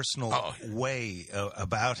 personal way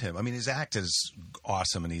about him. I mean, his act is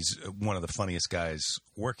awesome, and he's one of the funniest guys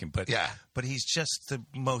working. But he's just the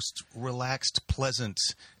most relaxed, pleasant,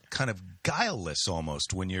 kind of guileless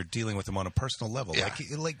almost when you're dealing with him on a personal level. Yeah.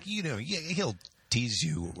 He'll tease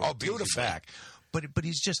you. Beautiful back. But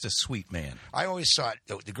he's just a sweet man. I always thought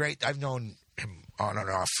I've known him on and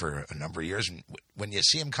off for a number of years, and when you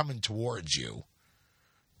see him coming towards you,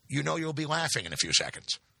 you know you'll be laughing in a few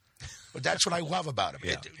seconds. But that's what I love about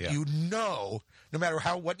him. You know no matter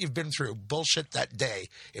what you've been through, bullshit that day,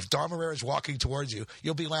 if Dom Herrera is walking towards you,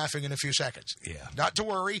 you'll be laughing in a few seconds. Yeah. Not to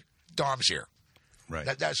worry, Dom's here. Right.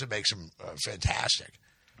 That's what makes him fantastic.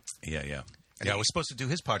 Yeah. I was supposed to do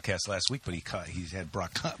his podcast last week, but he had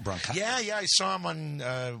bronchitis. Yeah, I saw him on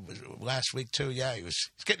last week too. Yeah,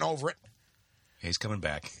 he's getting over it. He's coming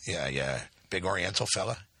back. Yeah. Big Oriental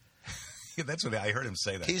fella. Yeah, that's what I heard him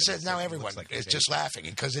say that. He said now everyone is just laughing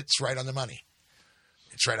because it's right on the money.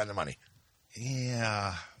 It's right on the money.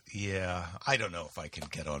 Yeah. I don't know if I can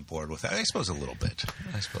get on board with that. I suppose a little bit.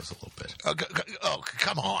 Oh,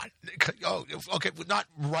 come on. Oh, okay, not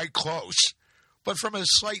right close, but from a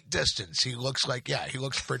slight distance, he looks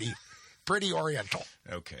pretty Oriental.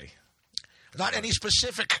 Okay. Not any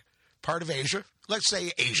specific part of Asia. Let's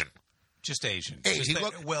say Asian. Just Asian.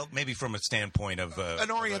 Well, maybe from a standpoint of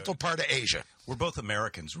an Oriental part of Asia. We're both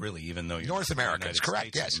Americans, really, even though you're North Americans, correct?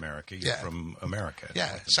 States yes, America. You're from America.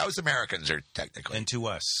 Yeah, South Americans are technically. And to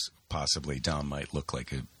us, possibly, Dom might look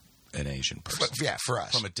like an Asian person. For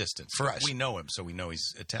us, from a distance. For us, we know him, so we know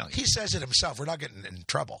he's Italian. He says it himself. We're not getting in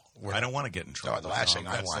trouble. I don't want to get in trouble. No, the last thing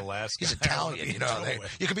I want. He's Italian.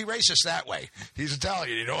 You can be racist that way. He's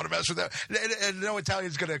Italian. You don't want to mess with that. And no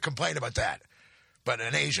Italian's going to complain about that. But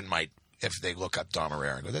an Asian might. If they look up Dom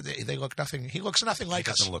Herrera and go, they look nothing. He looks nothing like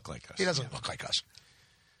us. He doesn't look like us. He doesn't look like us.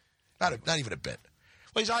 Not even a bit.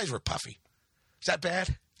 Well, his eyes were puffy. Is that bad?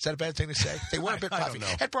 Is that a bad thing to say? They were a bit puffy. I don't know.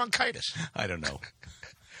 Had bronchitis. I don't know.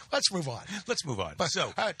 Let's move on. But,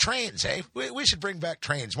 so trains, eh? We should bring back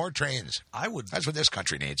trains. More trains. That's what this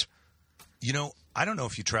country needs. I don't know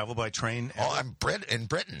if you travel by train. Oh, I'm in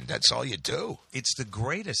Britain. That's all you do. It's the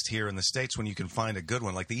greatest here in the States when you can find a good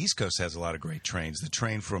one. Like the East Coast has a lot of great trains. The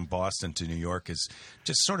train from Boston to New York is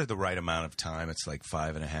just sort of the right amount of time. It's like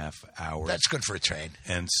 5.5 hours. That's good for a train.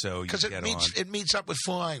 And so because it meets up with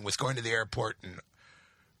flying, with going to the airport, and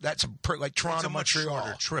that's like Toronto, it's a much Montreal.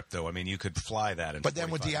 Shorter trip, though. I mean, you could fly that in. But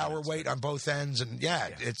then with the hour wait on both ends, and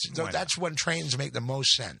that's when trains make the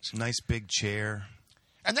most sense. Nice big chair.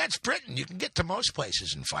 And that's Britain. You can get to most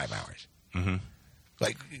places in 5 hours. Mm-hmm.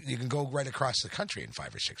 Like, you can go right across the country in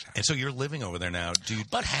 5 or 6 hours. And so you're living over there now.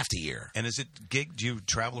 About half the year. And is it gig? Do you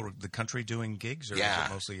travel the country doing gigs? Or is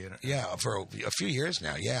it mostly for a few years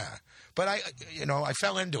now, yeah. But I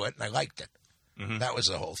fell into it, and I liked it. Mm-hmm. That was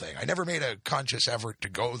the whole thing. I never made a conscious effort to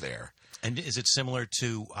go there. And is it similar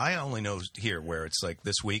to, I only know here where it's like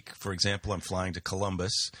this week, for example, I'm flying to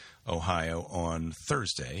Columbus, Ohio on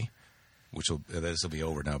Thursday. This will be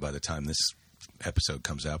over now by the time this episode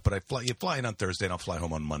comes out. But you fly in on Thursday, and I'll fly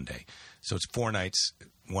home on Monday. So it's 4 nights,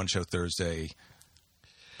 1 show Thursday,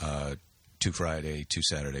 2 Friday, 2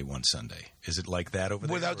 Saturday, 1 Sunday. Is it like that over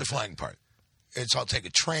there? Without the flying part. I'll take a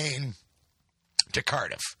train to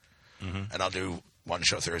Cardiff, and I'll do 1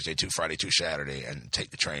 show Thursday, 2 Friday, 2 Saturday, and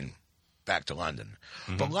take the train back to London.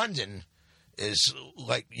 Mm-hmm. But London is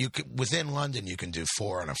like within London you can do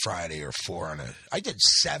 4 on a Friday or 4 on I did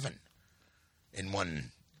 7. In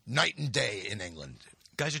one night and day in England.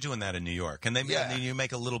 Guys are doing that in New York. And you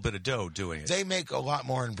make a little bit of dough doing it. They make a lot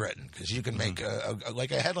more in Britain because you can make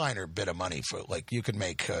a headliner bit of money for you can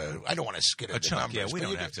make I don't want to skid into chunk, numbers. Yeah, we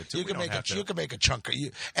don't have to. You can make a chunk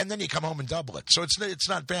and then you come home and double it. So it's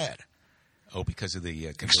not bad. Oh, because of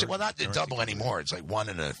the conversion. Well, not the double anymore. It's like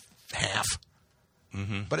 1.5.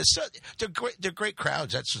 Mm-hmm. But they're great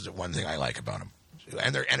crowds. That's the one thing I like about them.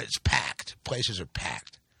 And it's packed. Places are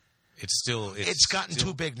packed. It's gotten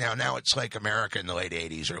too big now. Now it's like America in the late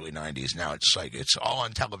 80s, early 90s. Now it's like it's all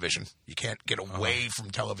on television. You can't get away from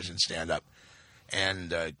television stand-up.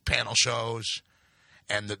 And panel shows.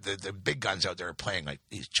 And the big guns out there are playing like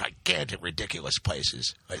these gigantic, ridiculous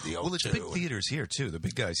places like the O2. Well, it's big theaters here, too. The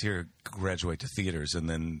big guys here graduate to theaters. And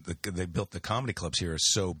then they built the comedy clubs here are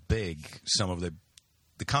so big. Some of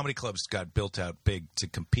the comedy clubs got built out big to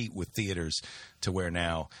compete with theaters to where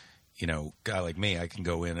now – guy like me, I can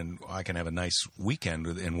go in and I can have a nice weekend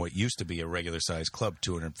in what used to be a regular sized club,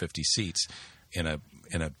 250 seats, in a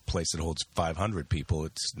place that holds 500 people.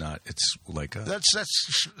 It's not. It's like that's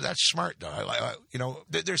smart though.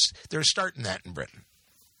 They're starting that in Britain.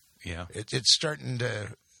 Yeah, it's starting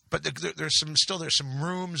to. But there's some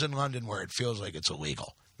rooms in London where it feels like it's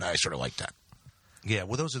illegal. And I sort of like that. Yeah,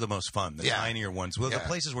 well, those are the most fun. The tinier ones. Well, the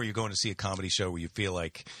places where you're going to see a comedy show where you feel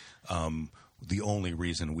like. The only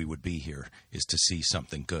reason we would be here is to see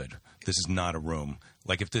something good. This is not a room.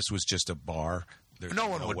 Like if this was just a bar, no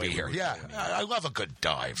one would be here. I love a good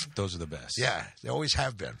dive. Those are the best. Yeah, they always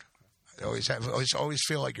have been. They always have. Always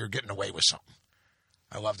feel like you're getting away with something.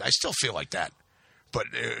 I love that. I still feel like that. but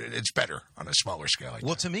it's better on a smaller scale.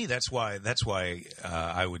 Well, to me, that's why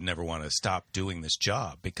I would never want to stop doing this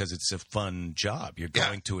job, because it's a fun job. You're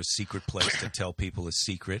going to a secret place to tell people a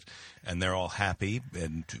secret, and they're all happy,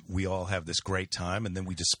 and we all have this great time, and then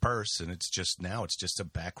we disperse, and it's just a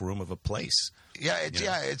back room of a place. Yeah,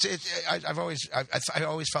 I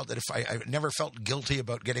always felt that if I never felt guilty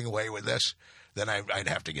about getting away with this, then I'd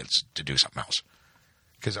have to get to do something else.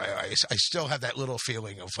 Because I still have that little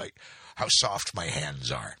feeling of like how soft my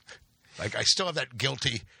hands are. Like I still have that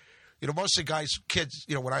guilty, most of the kids,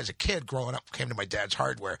 when I was a kid growing up, came to my dad's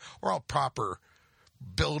hardware. We're all proper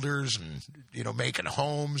builders and, making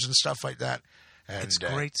homes and stuff like that. And, it's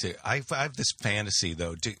great I have this fantasy,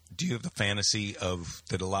 though. Do you have the fantasy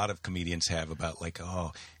that a lot of comedians have about, like,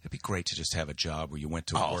 it'd be great to just have a job where you went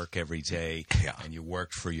to work every day and you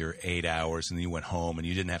worked for your 8 hours and then you went home and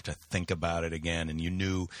you didn't have to think about it again, and you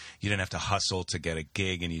knew you didn't have to hustle to get a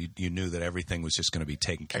gig, and you knew that everything was just going to be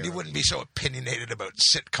taken care of. And you wouldn't be so opinionated about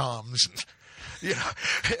sitcoms and... you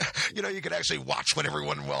could actually watch what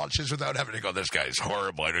everyone watches without having to go, this guy's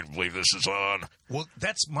horrible, I didn't believe this is on. Well,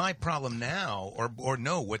 that's my problem now, or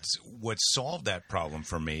no, what solved that problem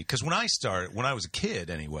for me, because when I was a kid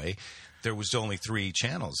anyway, there was only 3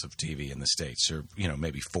 channels of TV in the States, or,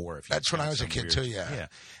 maybe 4. If you That's when I was a kid too, yeah. Yeah.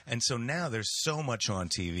 And so now there's so much on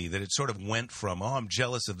TV that it sort of went from, I'm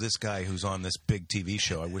jealous of this guy who's on this big TV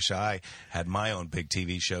show, I wish I had my own big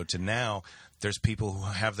TV show, to now there's people who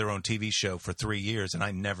have their own TV show for 3 years, and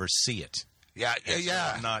I never see it. Yeah.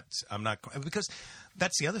 I'm not, because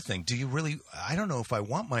that's the other thing. Do you really? I don't know if I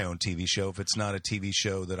want my own TV show if it's not a TV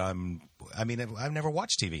show that I've never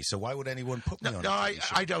watched TV, so why would anyone put me on? No,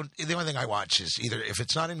 I don't. The only thing I watch is either, if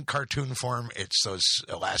it's not in cartoon form, it's those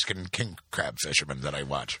Alaskan king crab fishermen that I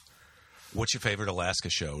watch. What's your favorite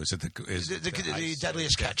Alaska show? Is it the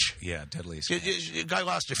Deadliest Catch? Yeah, Deadliest Catch. A guy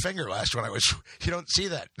lost a finger last one. You don't see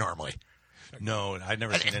that normally. No, I've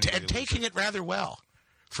never seen anything. And taking it rather well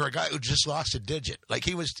for a guy who just lost a digit. Like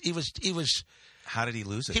he was. How did he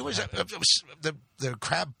lose it? He was the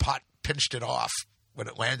crab pot pinched it off when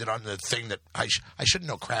it landed on the thing that I shouldn't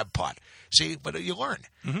know crab pot. See, but you learn.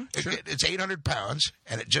 Mm-hmm, sure. It's 800 pounds,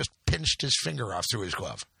 and it just pinched his finger off through his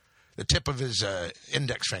glove, the tip of his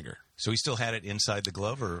index finger. So he still had it inside the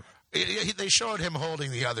glove, or they showed him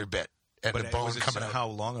holding the other bit. And the bone coming out. How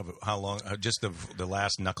long? Just the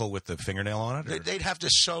last knuckle with the fingernail on it? They'd have to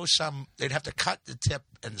sew some. They'd have to cut the tip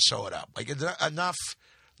and sew it up. Like enough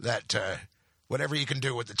that whatever you can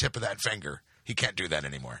do with the tip of that finger, he can't do that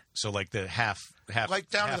anymore. So like the half,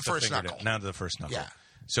 like down to the first knuckle. Down to the first knuckle. Yeah.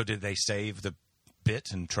 So did they save the bit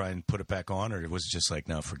and try and put it back on, or was it just like,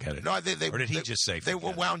 no, forget it? No, or did he just say? They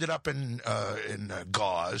wound it up in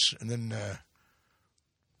gauze and then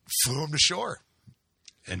flew him to shore.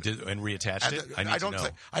 And reattached it?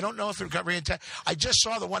 I don't know if it got reattached. I just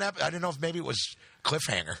saw the one episode. I didn't know if maybe it was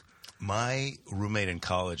cliffhanger. My roommate in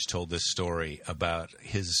college told this story about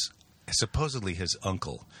supposedly his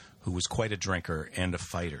uncle, who was quite a drinker and a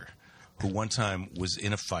fighter, who one time was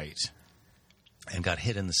in a fight and got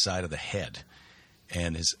hit in the side of the head,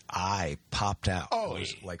 and his eye popped out. Oh. It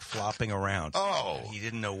was like flopping around. Oh. He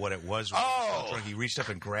didn't know what it was. Oh. He reached up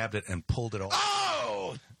and grabbed it and pulled it off.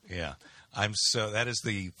 Oh. Yeah. That is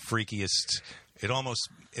the freakiest.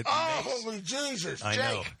 Holy Jesus! I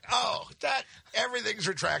know. Everything's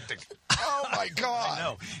retracting. Oh my God! I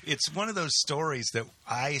know. It's one of those stories that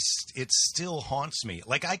it still haunts me.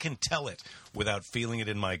 Like I can tell it without feeling it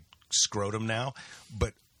in my scrotum now.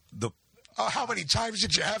 But how many times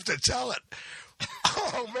did you have to tell it?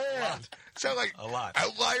 Oh man! So like a lot.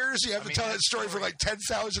 Outliers, you have to tell that story for like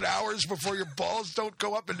 10,000 hours before your balls don't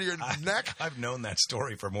go up into your neck. I've known that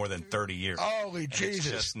story for more than 30 years. Holy Jesus! It's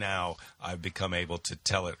just now I've become able to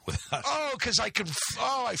tell it without. Because I can.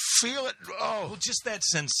 I feel it. Well, just that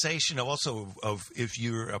sensation of if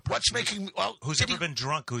you're a person who's ever been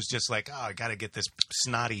drunk, who's just like, I got to get this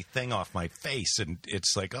snotty thing off my face, and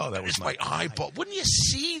it's like, that was my eyeball. Wouldn't you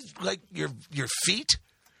see like your feet?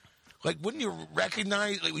 Like, wouldn't you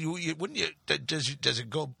recognize? Like, wouldn't you? Does it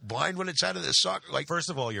go blind when it's out of the sock? Like, first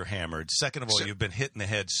of all, you're hammered. Second of all, you've been hit in the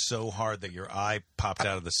head so hard that your eye popped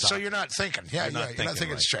out of the sock. So you're not thinking. Yeah, you're not thinking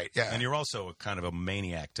right. Straight. Yeah, and you're also a kind of a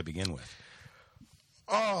maniac to begin with.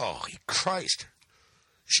 Oh, Christ!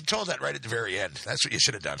 She told that right at the very end. That's what you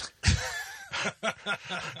should have done.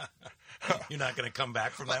 You're not going to come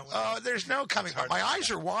back from that one? There's no coming. My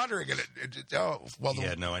eyes are wandering. I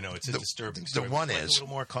know. It's a disturbing story. The one is. A little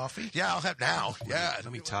more coffee? Yeah, I'll have now. Yeah.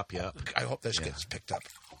 Let me top you up. I hope this gets picked up.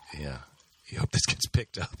 Yeah. You hope this gets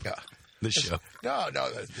picked up? Yeah. This show. No,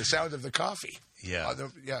 the sound of the coffee. Yeah.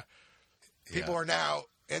 People are now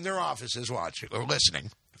in their offices watching or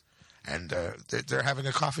listening. And they're having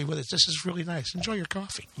a coffee with us. This is really nice. Enjoy your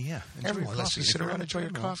coffee. Yeah. Everyone, let's just sit around and enjoy your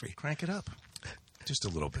coffee. Crank it up. Just a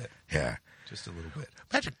little bit. Yeah. Just a little bit.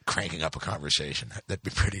 Imagine cranking up a conversation. That'd be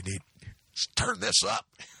pretty neat. Just turn this up.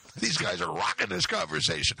 These guys are rocking this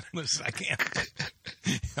conversation. Listen, I can't.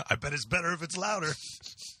 I bet it's better if it's louder.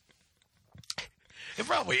 It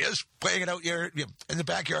probably is. Playing it out here in the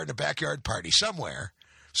backyard party somewhere.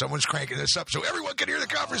 Someone's cranking this up so everyone can hear the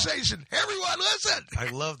conversation. Everyone, listen.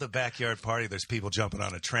 I love the backyard party. There's people jumping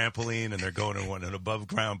on a trampoline, and they're going to an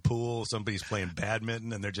above-ground pool. Somebody's playing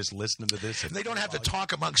badminton, and they're just listening to this. And they don't have to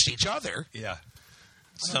talk amongst each other. Yeah.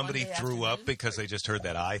 Somebody threw up because they just heard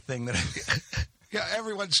that eye thing. Yeah,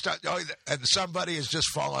 everyone's and somebody has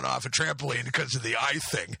just fallen off a trampoline because of the eye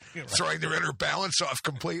thing, throwing their inner balance off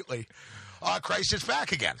completely. Oh, Christ, it's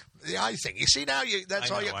back again. The eye thing. You see now, that's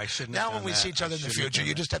all you. Now when we see each other in the future,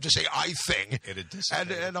 you just have to say eye thing,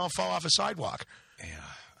 and I'll fall off a sidewalk. Yeah,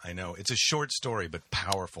 I know. It's a short story, but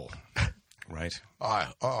powerful, right?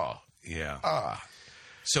 Yeah.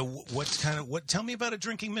 So tell me about a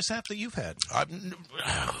drinking mishap that you've had.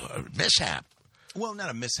 Mishap? Well, not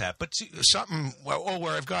a mishap, but something.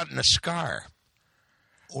 Where I've gotten a scar.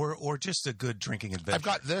 Or just a good drinking adventure. I've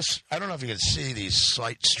got this. I don't know if you can see these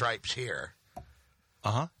slight stripes here.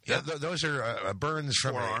 Uh-huh. Yeah. Those are burns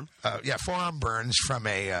from forearm. Forearm burns from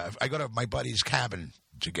I go to my buddy's cabin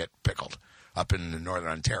to get pickled up in northern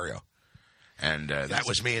Ontario, and that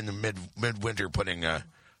was me in the midwinter putting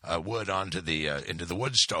wood onto into the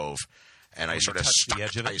wood stove, and I sort of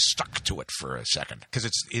stuck to it for a second because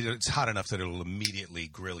it's hot enough that it'll immediately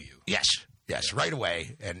grill you. Yes, right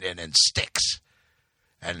away, and sticks.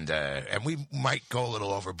 And we might go a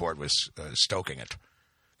little overboard with stoking it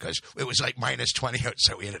because it was like minus 20 out,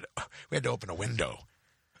 so we had to open a window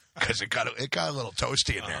because it got a little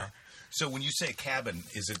toasty in there. So when you say cabin,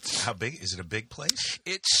 how big? Is it a big place?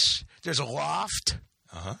 There's a loft.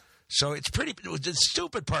 So it's pretty. The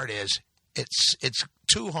stupid part is it's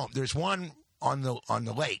two homes. There's one on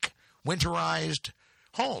the lake, winterized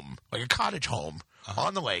home, like a cottage home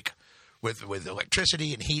on the lake with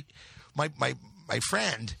electricity and heat. My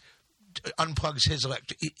friend unplugs his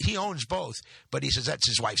electric. He owns both, but he says that's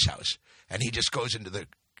his wife's house, and he just goes into the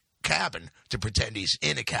cabin to pretend he's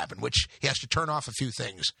in a cabin, which he has to turn off a few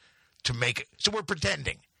things to make it. So we're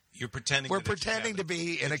pretending. You're pretending. We're pretending to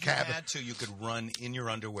be in a cabin. If you had to, you could run in your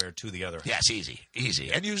underwear to the other house. Yes,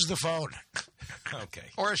 easy, and use the phone. Okay.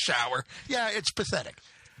 Or a shower. Yeah, it's pathetic.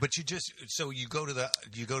 But you go to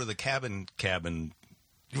the cabin.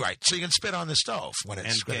 Right, so you can spit on the stove when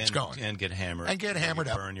it's going, and get hammered,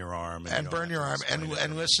 up, burn your arm,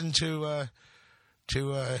 and listen to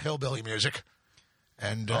hillbilly music.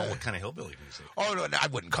 And what kind of hillbilly music? Oh no, I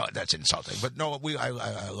wouldn't call it. That's insulting. But no, I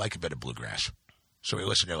like a bit of bluegrass. So we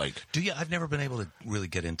listen to like. Do you? I've never been able to really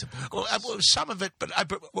get into bluegrass. Well, some of it, but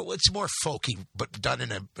it's more folky, but done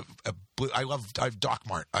in a blue. I love Doc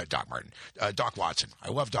Watson. I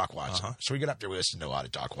love Doc Watson. So we get up there, we listen to a lot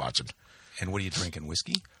of Doc Watson. And what are you drinking?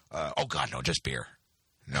 Whiskey? Oh God, no, just beer.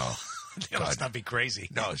 No. Let's not be crazy.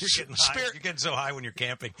 No, you're getting high. You're getting so high when you're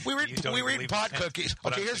camping. We were eating pot cookies.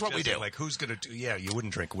 Okay, here's what we do. Like, who's going to do? Yeah, you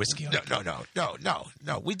wouldn't drink whiskey.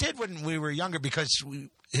 No. We did when we were younger because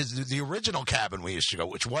the original cabin we used to go,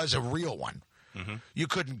 which was a real one. Mm-hmm. You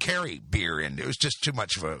couldn't carry beer in. It was just too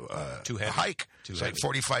much of a hike. It's like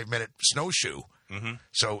 45-minute snowshoe. Mm-hmm.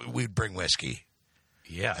 So we'd bring whiskey.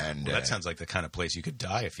 Yeah, and that sounds like the kind of place you could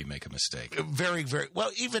die if you make a mistake. Very, very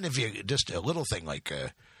well. Even if you just a little thing like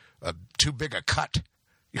too big a cut,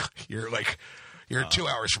 you're 2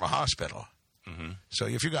 hours from a hospital. Mm-hmm. So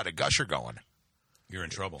if you got a gusher going, you're in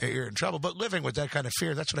trouble. You're in trouble. But living with that kind of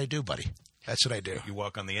fear, that's what I do, buddy. That's what I do. You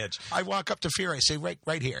walk on the edge. I walk up to fear. I say,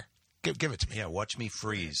 right here. Give it to me. Yeah, watch me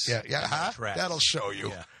freeze. Yeah. That'll show you.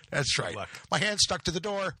 Yeah. That's right. My hand's stuck to the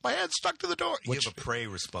door. You have a prey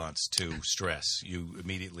response to stress. You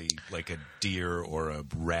immediately, like a deer or a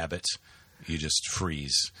rabbit, you just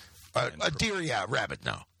freeze. A deer, yeah. Rabbit,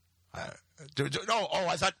 no.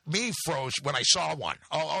 I thought me froze when I saw one.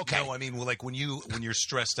 Oh, okay. No, I mean, like when you're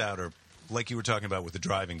stressed out, or like you were talking about with the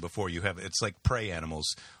driving before, it's like prey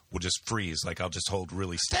animals will just freeze. Like I'll just hold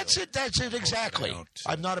really still. That's it exactly.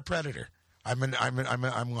 I'm not a predator. I'm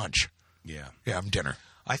lunch. Yeah, I'm dinner.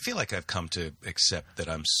 I feel like I've come to accept that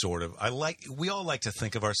I'm sort of. We all like to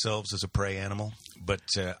think of ourselves as a prey animal, but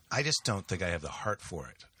I just don't think I have the heart for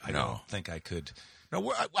it. I don't think I could.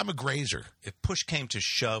 No, I'm a grazer. If push came to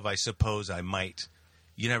shove, I suppose I might.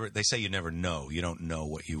 They say you never know. You don't know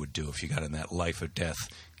what you would do if you got in that life or death,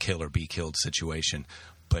 kill or be killed situation.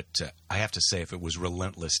 But I have to say, if it was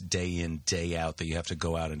relentless day in, day out, that you have to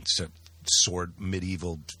go out and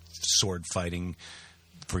medieval sword fighting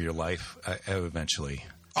for your life eventually.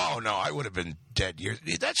 Oh, no, I would have been dead years.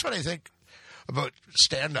 That's what I think about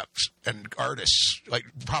stand-ups and artists, like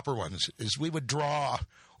proper ones, is we would draw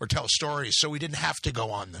or tell stories so we didn't have to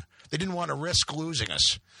go on. They didn't want to risk losing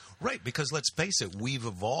us. Right, because let's face it, we've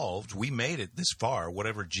evolved. We made it this far.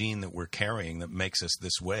 Whatever gene that we're carrying that makes us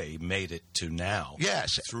this way made it to now.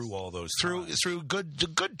 Yes. Through all those Through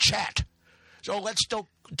good chat. So let's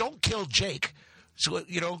don't kill Jake. So,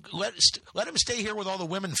 let him stay here with all the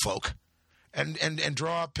women folk. And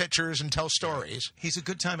draw pictures and tell stories. He's a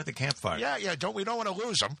good time at the campfire. Yeah. We don't want to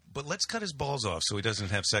lose him. But let's cut his balls off so he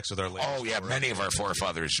doesn't have sex with our ladies. Oh yeah, many of our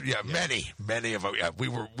forefathers. Yeah, many of our. Yeah,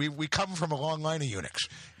 we come from a long line of eunuchs.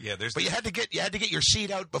 Yeah, but you had to get your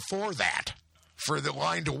seed out before that for the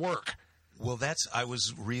line to work. Well, I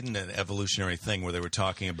was reading an evolutionary thing where they were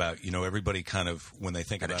talking about, everybody kind of, when they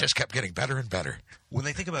think about... it just kept getting better and better. When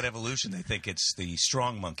they think about evolution, they think it's the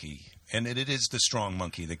strong monkey. And it is the strong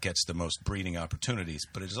monkey that gets the most breeding opportunities,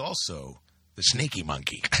 but it is also... the sneaky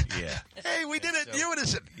monkey. Yeah. Hey, we did it,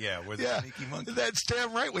 unison. Yeah, we're the sneaky monkey. That's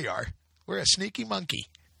damn right we are. We're a sneaky monkey.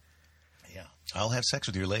 Yeah. I'll have sex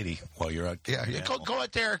with your lady while you're out. Yeah. Go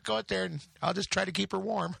out there, and I'll just try to keep her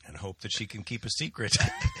warm. And hope that she can keep a secret.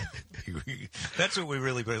 That's what we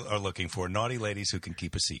really are looking for, naughty ladies who can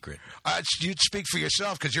keep a secret. You'd speak for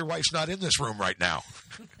yourself because your wife's not in this room right now.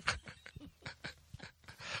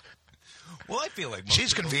 Well, I feel like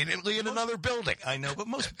she's conveniently in another building. I know, but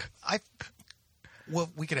well,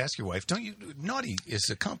 we could ask your wife. Don't you? Naughty is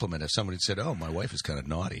a compliment. If somebody said, "Oh, my wife is kind of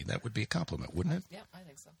naughty," that would be a compliment, wouldn't it? Yeah, I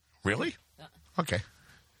think so. Really? Yeah. Okay.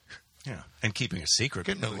 Yeah, and keeping a secret.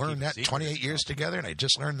 Getting to learn that 28 years together, and I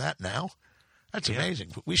just learned that now. That's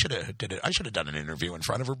amazing. We should have did it. I should have done an interview in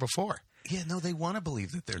front of her before. Yeah, no, they want to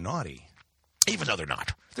believe that they're naughty. Even though they're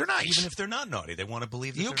not. They're nice. Even if they're not naughty, they want to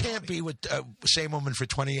believe that you can't be with the same woman for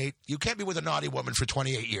 28. You can't be with a naughty woman for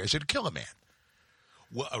 28 years. It'd kill a man.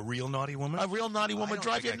 What, a real naughty woman? A real naughty woman would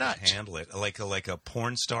drive you nuts. I can handle it. Like a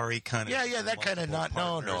porn star-y kind of... Yeah, that kind of not...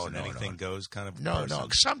 No. Anything goes kind of No.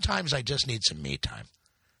 Sometimes I just need some me time.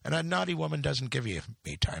 And a naughty woman doesn't give you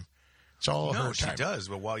me time. It's all her time. No, she does.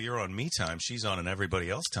 But while you're on me time, she's on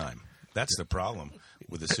everybody else time. That's the problem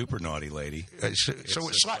with a super naughty lady. So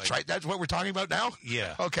it's sluts, right? That's what we're talking about now?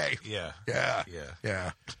 Yeah. Okay. Yeah.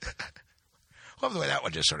 Love the way that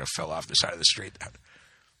one just sort of fell off the side of the street.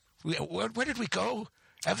 Where did we go?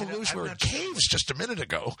 Evolution. We were in caves just a minute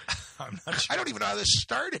ago. I'm not sure. I don't even know how this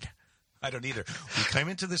started. I don't either. We came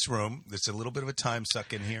into this room. There's a little bit of a time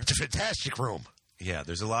suck in here. It's a fantastic room. Yeah,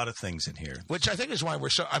 there's a lot of things in here. Which I think is why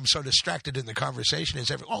I'm so distracted in the conversation.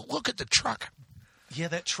 Look at the truck. Yeah,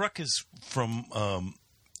 that truck is from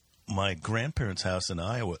my grandparents' house in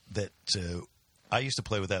Iowa. That I used to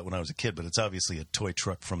play with that when I was a kid, but it's obviously a toy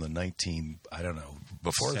truck from the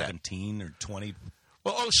before 17 that. Or 20.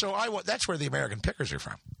 Well, so Iowa, that's where the American Pickers are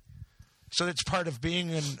from. So it's part of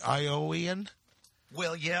being an Iowan?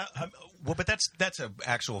 Well, yeah. But that's an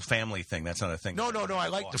actual family thing. That's not a thing. No. I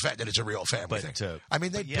like the fact that it's a real family thing. I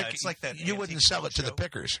mean, it's like that. You wouldn't sell it to the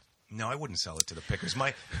Pickers. No, I wouldn't sell it to the Pickers.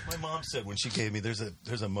 My mom said when she gave me there's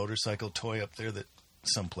a motorcycle toy up there that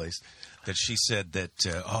someplace that she said that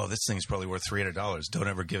this thing's probably worth $300. Don't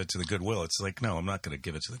ever give it to the Goodwill. It's like, no, I'm not going to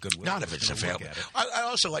give it to the Goodwill. Not if it's available. I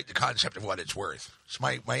also like the concept of what it's worth. So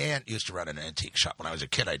my aunt used to run an antique shop when I was a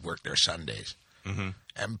kid. I'd work there Sundays, and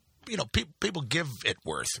people give it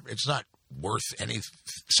worth. It's not worth any.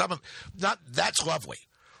 That's lovely.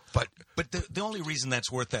 But the only reason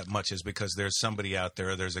that's worth that much is because there's somebody out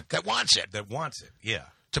there that wants it. Yeah.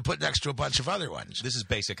 To put next to a bunch of other ones. This is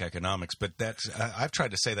basic economics, but I've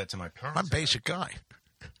tried to say that to my parents. I'm a basic guy.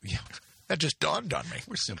 Yeah. That just dawned on me.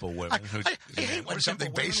 We're simple women. I hate when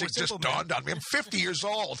something basic just dawned on me. I'm 50 years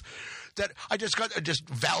old. That I just got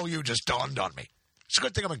value just dawned on me. It's a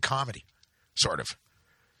good thing I'm in comedy, sort of.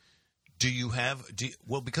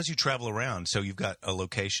 Because you travel around, so you've got a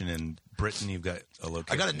location in Britain, you've got a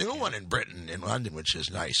location. I got a new one in Britain, in London, which is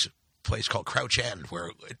nice. A place called Crouch End,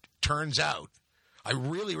 where it turns out I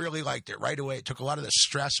really, really liked it right away. It took a lot of the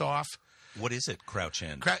stress off. What is it, Crouch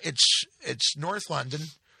End? It's North London,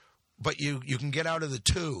 but you can get out of the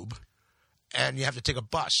tube, and you have to take a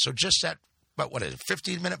bus. So just that,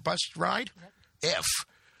 15-minute bus ride? Yep.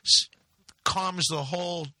 Calms the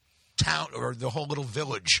whole town or the whole little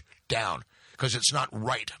village down because it's not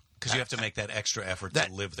right. Because you have to make that extra effort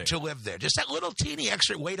to live there. To live there. Just that little teeny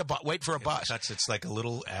extra wait for a bus. It's like a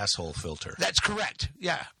little asshole filter. That's correct.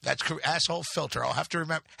 Yeah, that's asshole filter. I'll have to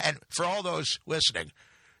remember. And for all those listening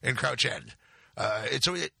in Crouch End,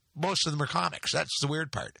 most of them are comics. That's the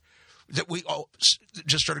weird part. That we all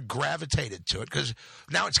just sort of gravitated to it because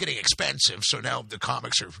now it's getting expensive. So now the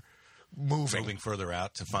comics are moving further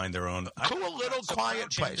out to find their own cool little quiet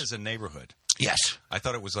place. Is a neighborhood. Yes. I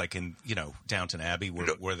thought it was like in, Downton Abbey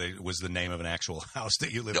where was the name of an actual house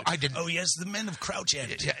that you lived in. I didn't. Oh, yes, the Men of Crouch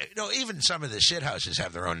End. Yeah, even some of the shit houses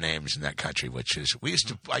have their own names in that country, which is,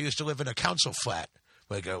 I used to live in a council flat,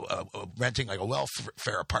 like renting like a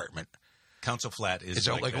welfare apartment. Council flat is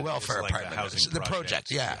like a welfare apartment. A housing the project,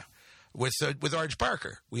 yeah. With Arch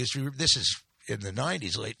Barker. This is in the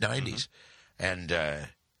 90s, late 90s. And,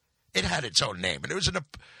 it had its own name, and it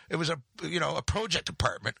was a project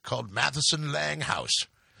apartment called Matheson Lang House.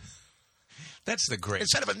 That's the great.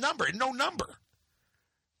 Instead of a number, no number.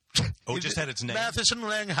 Oh, it just had its name. Matheson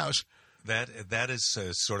Lang House. That is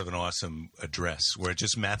sort of an awesome address where it's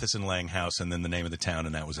just Matheson Lang House and then the name of the town,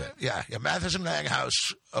 and that was it. Yeah, Matheson Lang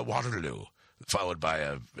House, Waterloo, followed by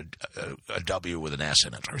a W with an S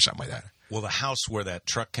in it or something like that. Well, the house where that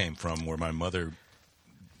truck came from, where my mother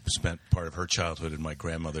spent part of her childhood and my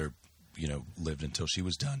grandmother lived until she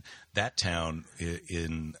was done. That town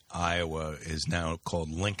in Iowa is now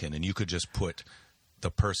called Lincoln, and you could just put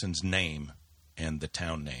the person's name and the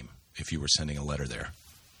town name if you were sending a letter there.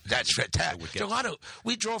 That's fantastic.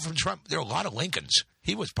 We drove from Trump. There are a lot of Lincolns.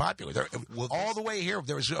 He was popular. All the way here,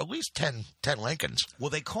 there was at least 10 Lincolns.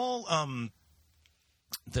 Well, they call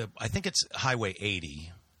I think it's Highway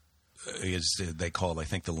 80. They call, I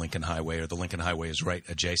think, the Lincoln Highway, or the Lincoln Highway is right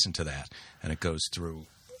adjacent to that, and it goes through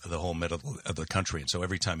the whole middle of the country. And so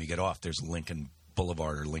every time you get off, there's Lincoln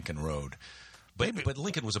Boulevard or Lincoln Road. But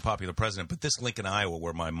Lincoln was a popular president. But this Lincoln, Iowa,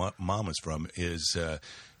 where my mom is from, used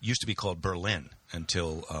to be called Berlin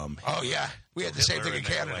until. We had the same thing in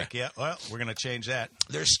Canada. We're going to change that.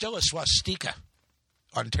 There's still a swastika,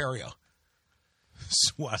 Ontario.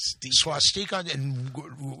 Swastika, in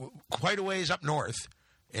quite a ways up north.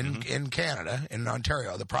 In Canada, in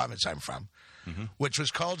Ontario, the province I'm from, which was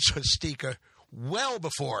called swastika well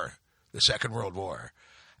before the Second World War.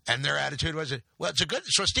 And their attitude was,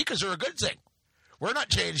 swastikas are a good thing. We're not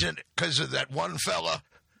changing it because of that one fella.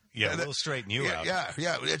 Yeah, we'll straighten you out. Yeah,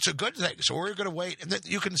 it's a good thing. So we're going to wait. And then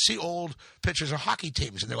you can see old pictures of hockey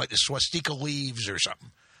teams, and they're like the swastika leaves or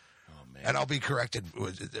something. And I'll be corrected.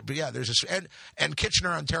 But yeah, there's this. And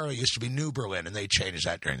Kitchener, Ontario used to be New Berlin, and they changed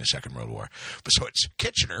that during the Second World War. But so it's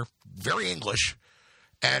Kitchener, very English,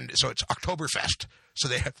 and so it's Oktoberfest. So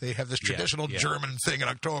they have this traditional German thing in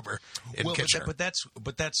October in Kitchener. But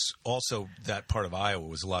that's also that part of Iowa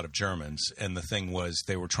was a lot of Germans, and the thing was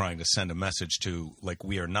they were trying to send a message to, like,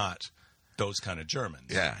 we are not those kind of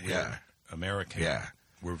Germans. We're American. Yeah.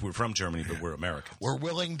 We're from Germany, but we're Americans. We're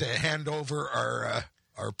willing to hand over our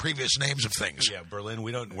previous names of things. Yeah, Berlin.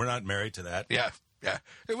 We're not married to that. Yeah.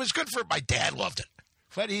 It was good for my dad. Loved it,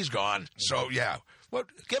 but he's gone. So yeah,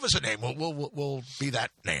 give us a name. We'll be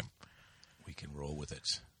that name. We can roll with it.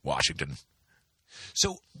 Washington.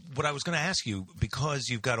 So what I was going to ask you, because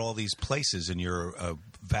you've got all these places and you're a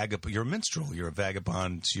you're a minstrel, you're a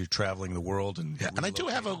vagabond, you're traveling the world, and I do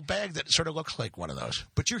have a bag that sort of looks like one of those.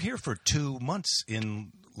 But you're here for 2 months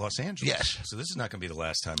in Los Angeles. Yes. So this is not going to be the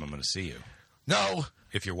last time I'm going to see you. No.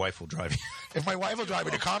 If your wife will drive you. If my wife will drive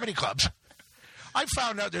me to comedy clubs. I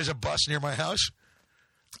found out there's a bus near my house,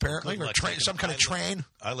 apparently, or some kind of train.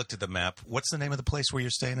 I looked at the map. What's the name of the place where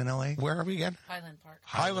you're staying in L.A.? Where are we again?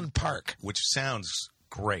 Highland Park. Which sounds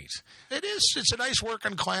great. It is. It's a nice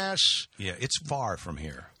working class. Yeah, it's far from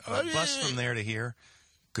here. A bus from there to here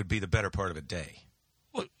could be the better part of a day.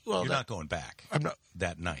 Well, you're not going back. I'm not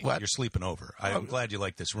that night. What? You're sleeping over. I'm glad you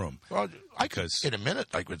like this room. Well, in a minute.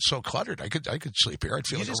 It's so cluttered. I could sleep here. I'd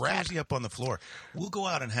feel like a rat. Cozy up on the floor. We'll go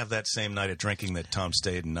out and have that same night of drinking that Tom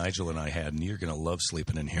Stade and Nigel and I had, and you're going to love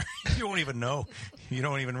sleeping in here. You won't even know. You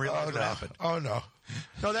don't even realize what happened. Oh no,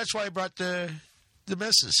 that's why I brought the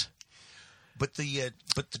missus. But the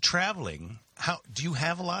traveling. How do you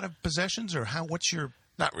have a lot of possessions, or how? What's your?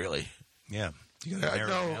 Not really. Yeah. You got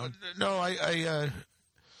to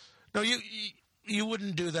No, you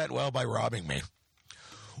wouldn't do that well by robbing me.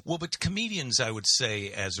 Well, but comedians, I would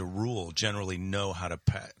say, as a rule, generally know how to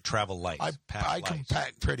travel light. I can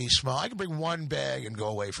pack pretty small. I can bring one bag and go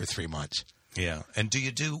away for 3 months. Yeah. And do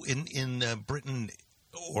you do in Britain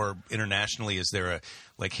or internationally? Is there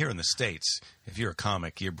like here in the States? If you're a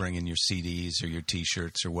comic, you're bringing your CDs or your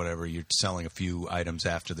T-shirts or whatever. You're selling a few items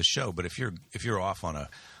after the show. But if you're off on a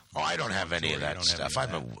I don't have any of that stuff.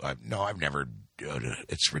 I've never.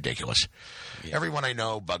 It's ridiculous. Yeah. Everyone I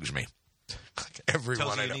know bugs me. Everyone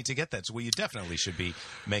I know. You need to get that. So you definitely should be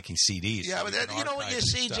making CDs. Yeah, but what you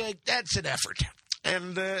see, Jake, that's an effort,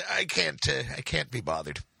 and I can't be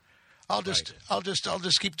bothered. I'll just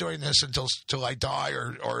keep doing this until I die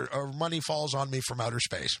or money falls on me from outer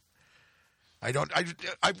space. I don't.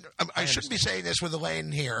 I shouldn't be saying this with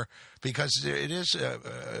Elaine here because it is.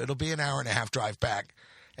 It'll be an hour and a half drive back,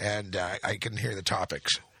 and I can hear the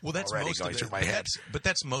topics. Well, that's already most going of through it. my head. But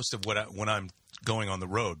that's most of what when I'm going on the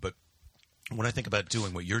road. But when I think about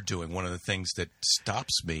doing what you're doing, one of the things that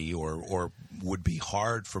stops me or would be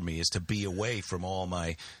hard for me is to be away from all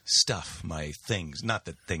my stuff, my things. Not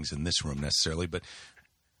that things in this room necessarily, but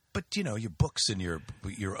you know, your books and your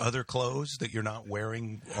other clothes that you're not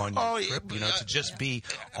wearing on your trip. You know, to just be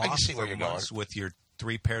off for months with your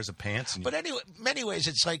 3 pairs of pants. But anyway, many ways,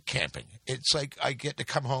 it's like camping. It's like I get to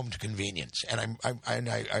come home to convenience, and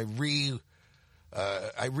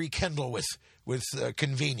I rekindle with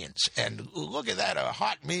convenience. And look at that, a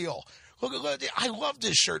hot meal. Look, I love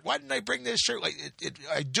this shirt. Why didn't I bring this shirt? Like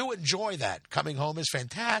I do enjoy that. Coming home is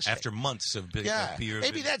fantastic. After months of beer.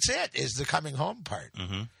 Maybe that's it, is the coming home part.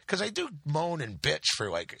 Because I do moan and bitch for,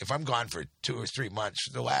 like, if I'm gone for 2 or 3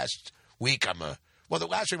 months, the last week the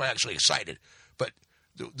last week I'm actually excited. But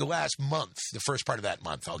the last month, the first part of that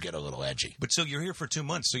month, I'll get a little edgy. But so you're here for 2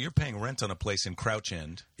 months, so you're paying rent on a place in Crouch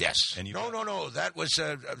End. Yes. And No. That was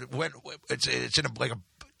it's in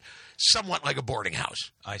somewhat like a boarding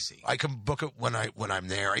house. I see. I can book it when I'm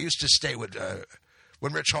there. I used to stay with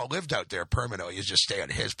when Rich Hall lived out there permanently. I used to stay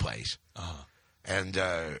at his place. And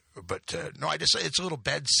no, it's a little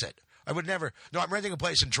bed sit. I would never. No, I'm renting a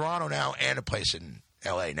place in Toronto now and a place in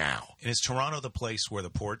L.A. now. And is Toronto the place where the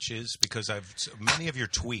porch is? Because many of your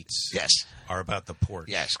tweets are about the porch.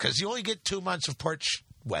 Yes, because you only get 2 months of porch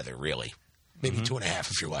weather, really. Maybe 2.5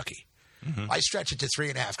 if you're lucky. I stretch it to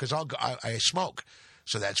 3.5 because I smoke.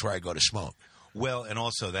 So that's where I go to smoke. Well, and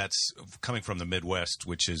also that's coming from the Midwest,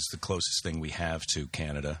 which is the closest thing we have to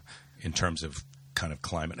Canada in terms of kind of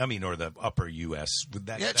climate. I mean, or the upper U.S.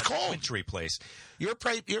 It's cold. Wintry place.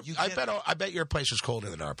 I bet your place is colder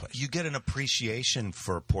than our place. You get an appreciation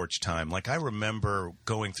for porch time. Like, I remember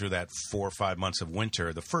going through that 4 or 5 months of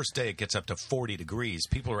winter. The first day it gets up to 40 degrees.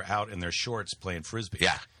 People are out in their shorts playing Frisbee.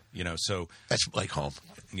 Yeah. You know, so. That's like home.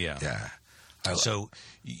 Yeah. Yeah. So,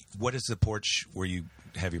 what is the porch where you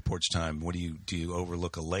have your porch time? What do you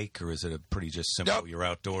overlook a lake, or is it a pretty just simple? Nope. You're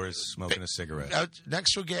outdoors smoking a cigarette out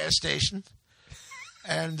next to a gas station,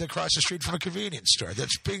 and across the street from a convenience store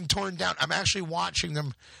that's being torn down. I'm actually watching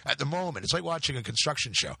them at the moment. It's like watching a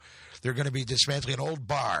construction show. They're going to be dismantling an old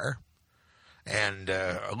bar and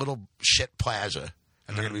a little shit plaza.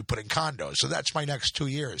 And they're going to be putting condos. So that's my next 2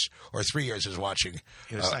 years or 3 years is watching.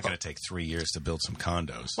 It's not going to take 3 years to build some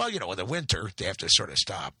condos. Well, you know, in the winter, they have to sort of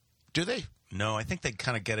stop. Do they? No, I think they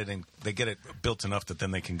kind of get it in. They get it built enough that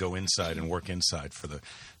then they can go inside and work inside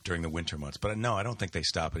during the winter months. But no, I don't think they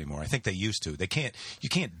stop anymore. I think they used to. They can't. You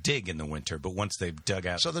can't dig in the winter, but once they've dug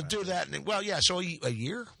out. So they'll do that. So a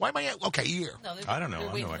year? Why am I? Okay, a year. No, I don't know.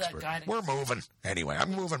 I'm no expert. We're moving anyway.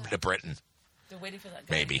 I'm moving to Britain. They're waiting for that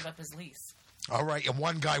guy to give up his lease. All right, and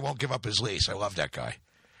one guy won't give up his lease. I love that guy.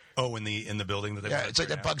 Oh, in the building that they it's like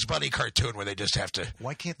that Bugs Bunny cartoon where they just have to.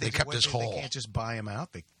 Why can't they kept his hole? They can't just buy him out.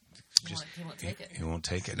 He won't take it. He won't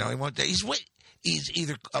take it. No, he won't. He's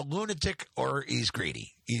either a lunatic or he's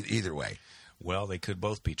greedy. Either way. Well, they could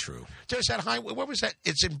both be true. There's that highway. What was that?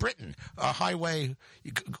 It's in Britain. A highway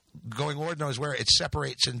going Lord knows where. It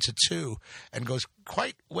separates into two and goes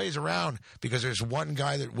quite ways around because there's one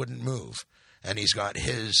guy that wouldn't move, and he's got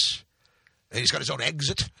his own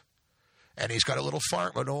exit, and he's got a little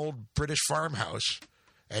farm, an old British farmhouse,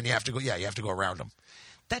 and you have to go around him.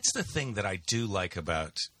 That's the thing that I do like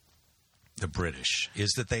about the British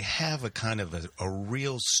is that they have a kind of a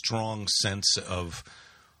real strong sense of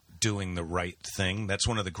doing the right thing. That's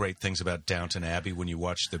one of the great things about Downton Abbey when you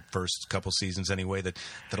watch the first couple seasons anyway, that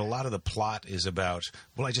a lot of the plot is about,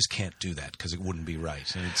 well, I just can't do that because it wouldn't be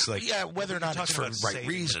right. And it's like, yeah, whether or not it's for the right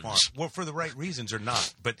reasons. Well, for the right reasons or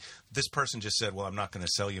not. But this person just said, well, I'm not going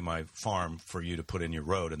to sell you my farm for you to put in your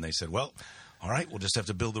road. And they said, well, all right, we'll just have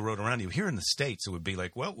to build the road around you. Here in the States, it would be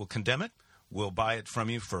like, well, we'll condemn it. We'll buy it from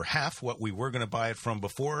you for half what we were going to buy it from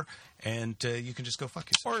before, and you can just go fuck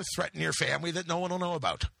yourself. Or threaten your family that no one will know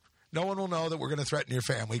about. No one will know that we're going to threaten your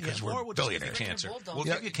family because we're billionaires. We'll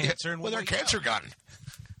give you cancer. With our cancer gun.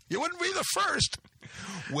 You wouldn't be the first.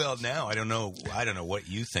 Well, now I don't know what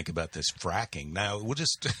you think about this fracking. Now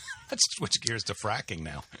let's switch gears to fracking.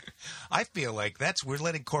 Now, I feel like we're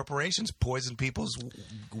letting corporations poison people's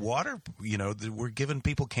water. You know, we're giving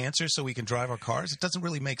people cancer so we can drive our cars. It doesn't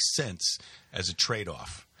really make sense as a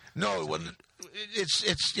trade-off. No,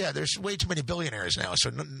 there's way too many billionaires now, so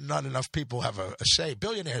not enough people have a say.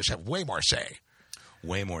 Billionaires have way more say.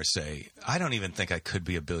 way more say. I don't even think I could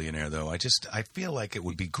be a billionaire, though. I feel like it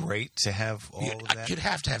would be great to have all of that. You'd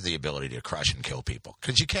have to have the ability to crush and kill people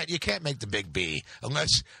because you can't make the big B unless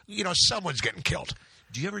someone's getting killed.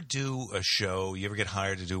 Do you ever do a show? You ever get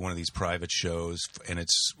hired to do one of these private shows, and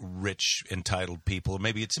it's rich, entitled people?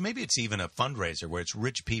 Maybe it's even a fundraiser where it's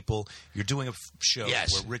rich people. You're doing a show where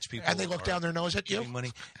rich people and they look down their nose at you.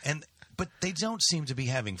 Money, but they don't seem to be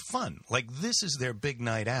having fun. Like this is their big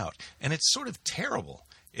night out, and it's sort of terrible.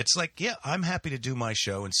 It's like, yeah, I'm happy to do my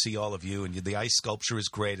show and see all of you, and the ice sculpture is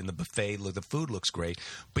great, and the buffet, the food looks great.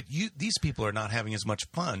 But these people are not having as much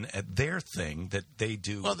fun at their thing that they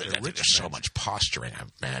do. Well, there's so much posturing, I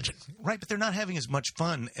imagine. Right, but they're not having as much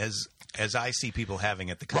fun as I see people having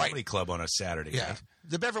at the comedy club on a Saturday. Yeah, right?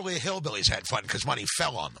 The Beverly Hillbillies had fun because money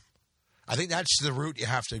fell on them. I think that's the route you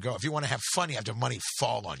have to go. If you want to have fun, you have to have money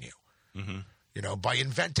fall on you. Mm-hmm. By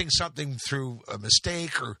inventing something through a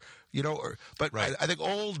mistake but right. I think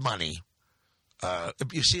old money,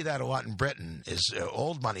 you see that a lot in Britain, is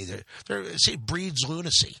old money. It breeds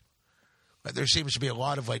lunacy. There seems to be a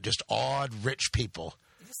lot of just odd rich people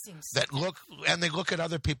that look at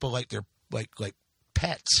other people like they're like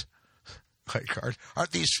pets.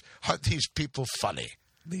 Aren't these people funny?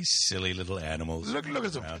 These silly little animals. Look at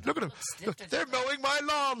them. Look at them. They're mowing my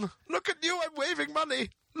lawn. Look at you. I'm waving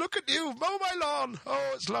money. Look at you. Mow my lawn.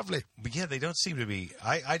 Oh, it's lovely. But yeah, they don't seem to be.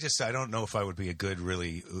 I don't know if I would be a good,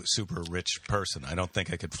 really super rich person. I don't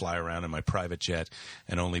think I could fly around in my private jet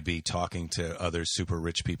and only be talking to other super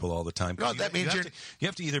rich people all the time. No, that means you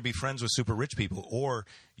have to either be friends with super rich people or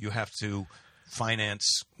you have to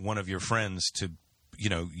finance one of your friends to,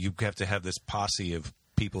 you have to have this posse of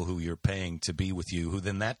people who you're paying to be with you, who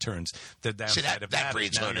then that turns the downside of that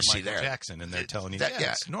breeds lunacy there. Jackson, and they're telling you,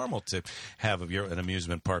 it's normal to have an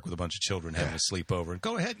amusement park with a bunch of children having a sleepover. And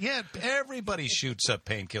go ahead, everybody shoots up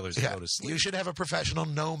painkillers to go to sleep. You should have a professional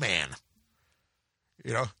no man.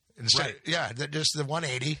 Instead, just the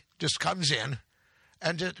 180 just comes in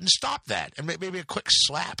and stop that, and maybe a quick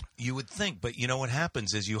slap. You would think, but what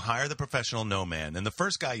happens is you hire the professional no man, and the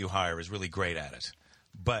first guy you hire is really great at it.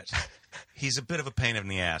 But he's a bit of a pain in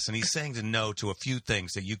the ass, and he's saying no to a few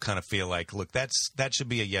things that you kind of feel like, look, that should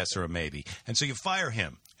be a yes or a maybe. And so you fire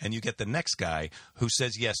him, and you get the next guy who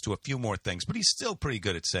says yes to a few more things, but he's still pretty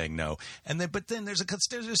good at saying no. But then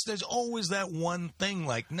there's always that one thing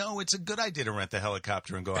like, no, it's a good idea to rent the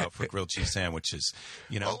helicopter and go out for grilled cheese sandwiches.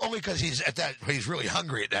 Only because he's really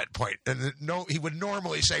hungry at that point, and he would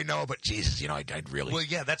normally say no, but Jesus, I'd really. Well,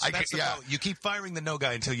 yeah, that's the no. You keep firing the no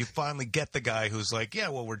guy until you finally get the guy who's like, yeah,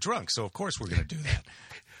 well, we're drunk, so of course we're going to do that.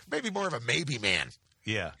 Maybe more of a maybe man.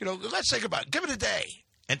 Yeah. Let's think about it. Give it a day.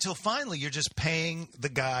 Until finally you're just paying the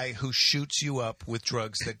guy who shoots you up with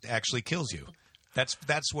drugs that actually kills you.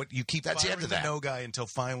 That's what you keep firing the no guy until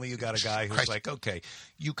finally you got a guy who's like, okay,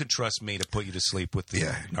 you can trust me to put you to sleep with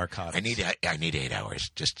the narcotics. I need 8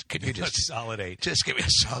 hours. Can you just solid 8? Just give me a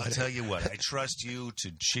solid. I'll tell you what. I trust you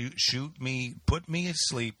to put me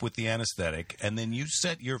asleep with the anesthetic, and then you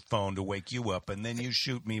set your phone to wake you up, and then you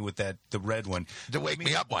shoot me with the red one to wake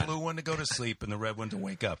me up. The blue one to go to sleep, and the red one to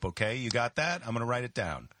wake up. Okay, you got that? I'm going to write it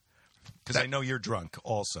down. Because I know you're drunk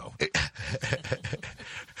also.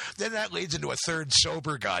 Then that leads into a third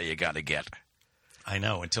sober guy you got to get. I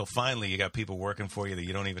know. Until finally you got people working for you that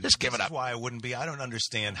you don't even... Just give it up. That's why I wouldn't be... I don't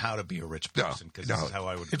understand how to be a rich person. Because this is how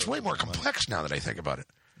I would... It's way more complex now that I think about it.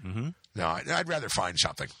 Mm-hmm. No, I'd rather find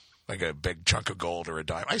something. Like a big chunk of gold or a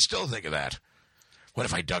dime. I still think of that. What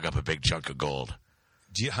if I dug up a big chunk of gold?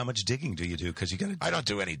 How much digging do you do? Because you got to... I don't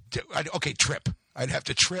do any... trip. I'd have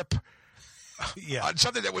to trip... on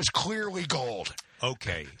something that was clearly gold.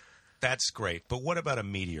 Okay, that's great. But what about a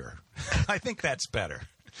meteor? I think that's better.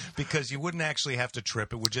 Because you wouldn't actually have to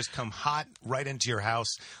trip. It would just come hot right into your house.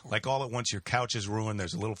 Like all at once your couch is ruined.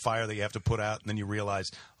 There's a little fire that you have to put out. And then you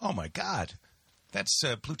realize, oh, my God, that's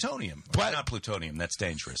plutonium. But, not plutonium. That's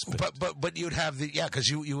dangerous. But you'd have because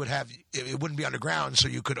you would have – it wouldn't be underground, so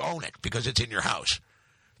you could own it because it's in your house.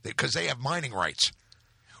 Because they have mining rights.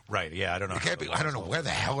 Right, yeah, I don't know. I don't know where the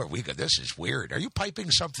hell are we going. This is weird. Are you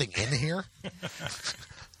piping something in here?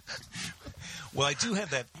 Well, I do have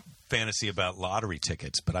that fantasy about lottery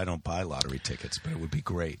tickets, but I don't buy lottery tickets. But it would be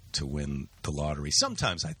great to win the lottery.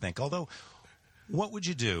 Sometimes I think, although, what would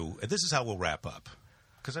you do? This is how we'll wrap up.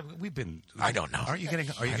 Because we've been... I don't know. Are you getting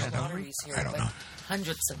lotteries here? I don't know.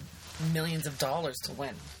 Hundreds of millions of dollars to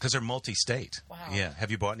win. Because they're multi-state. Wow. Yeah.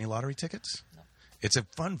 Have you bought any lottery tickets? No. It's a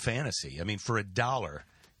fun fantasy. I mean, for $1...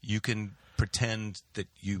 you can pretend that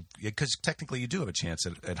because technically you do have a chance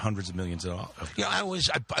at hundreds of millions of dollars. Yeah,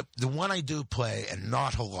 the one I do play, and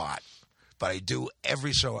not a lot, but I do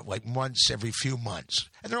every once every few months,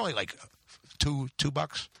 and they're only like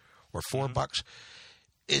 $2 or $4,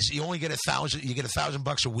 is you only get $1,000. You get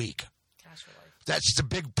 $1,000 a week. Cash for life. That's the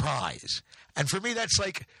big prize. And for me, that's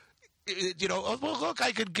like, oh, well, look,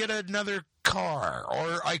 I could get another car,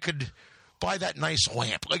 or I could buy that nice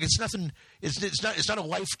lamp. Like, it's nothing. It's not a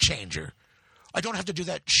life changer. I don't have to do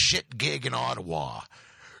that shit gig in Ottawa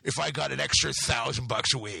if I got an extra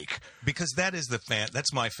 $1,000 a week. Because that is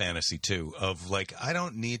that's my fantasy too. Of like, I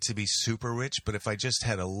don't need to be super rich, but if I just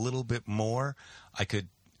had a little bit more,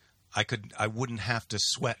 I wouldn't have to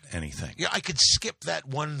sweat anything. Yeah, I could skip that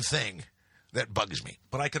one thing that bugs me.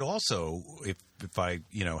 But I could also, if I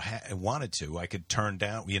wanted to, I could turn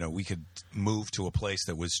down. We could move to a place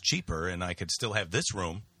that was cheaper, and I could still have this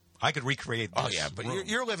room. I could recreate this. Oh yeah, but room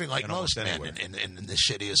you're living like most men anywhere. in the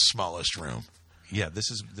shittiest, smallest room. Yeah,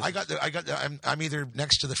 I'm either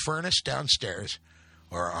next to the furnace downstairs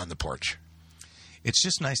or on the porch. It's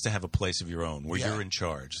just nice to have a place of your own where you're in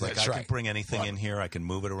charge. Like, That's I right. can bring anything in here. I can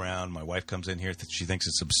move it around. My wife comes in here. She thinks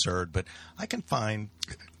it's absurd, but I can find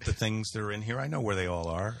the things that are in here. I know where they all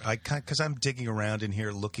are. Because I'm digging around in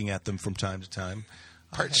here, looking at them from time to time.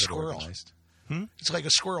 Part squirrel. It's like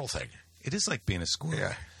a squirrel thing. It is like being a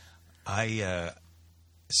squirrel. Yeah.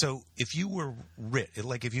 So if you were rich,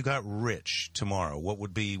 like if you got rich tomorrow, what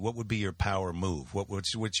would be your power move?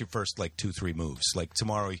 What's your first 2-3 moves? Like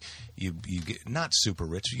tomorrow, you get not super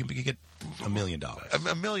rich, you get $1 million.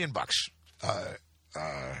 $1 million. I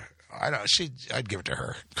don't know. I'd give it to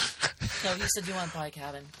her. No, he said you want to buy a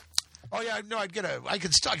cabin. Oh yeah, no, I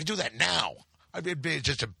could do that now. It'd be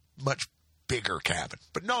just a much bigger cabin.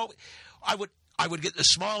 But no, I would get the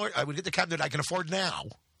smaller. I would get the cabin that I can afford now.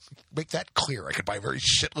 Make that clear. I could buy a very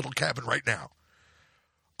shit little cabin right now.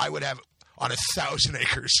 I would have on 1,000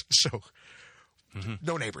 acres, so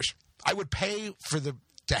no neighbors. I would pay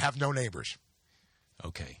to have no neighbors.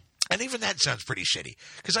 Okay. And even that sounds pretty shitty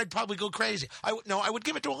because I'd probably go crazy. I would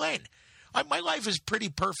give it to Elaine. My life is pretty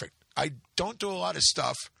perfect. I don't do a lot of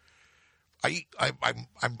stuff. I'm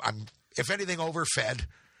if anything overfed.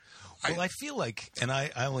 Well, I feel like, and I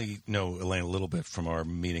only know Elaine a little bit from our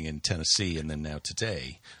meeting in Tennessee and then now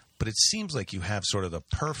today, but it seems like you have sort of the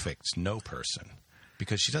perfect no person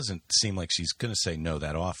because she doesn't seem like she's going to say no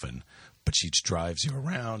that often, but she drives you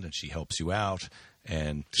around and she helps you out.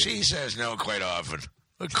 And she says no quite often.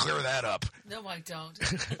 Let's clear that up. No, I don't.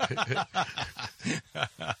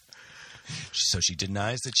 So she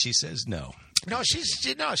denies that she says no. No,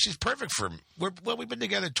 she's perfect for me. We've been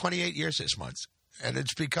together 28 years this month. And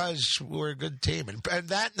it's because we're a good team, and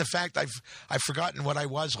that, and the fact I've forgotten what I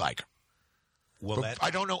was like. Well,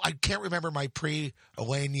 I don't know. I can't remember my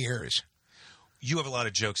pre-Elaine years. You have a lot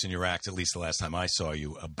of jokes in your act. At least the last time I saw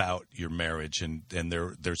you about your marriage, and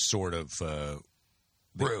they're sort of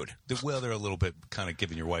rude. They're a little bit kind of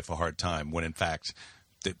giving your wife a hard time when in fact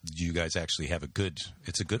you guys actually have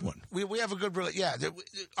it's a good one. We have a good yeah.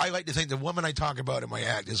 I like to think the woman I talk about in my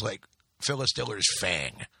act is like Phyllis Diller's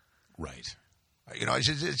Fang. Right.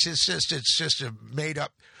 It's just a made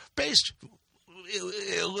up, based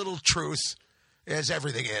a little truth, as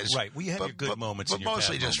everything is. Right. Well, you have your good moments, but and your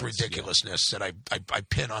mostly bad just moments, ridiculousness that I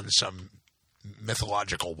pin on some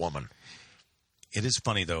mythological woman. It is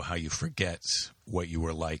funny though how you forget what you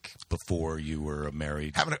were like before you were a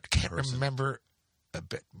married. Can't remember a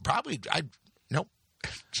bit. Probably nope.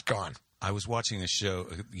 It's gone. I was watching a show,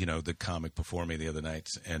 the comic before me the other night,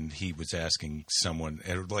 and he was asking someone,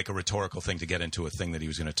 like a rhetorical thing to get into a thing that he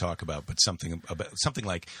was going to talk about, but something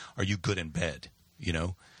like, "Are you good in bed?"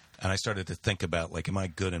 And I started to think about, like, am I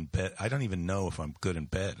good in bed? I don't even know if I'm good in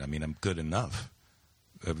bed. I mean, I'm good enough.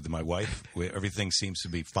 My wife, everything seems to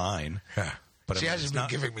be fine. Yeah. But she hasn't been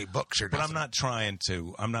giving me books or nothing. But I'm not trying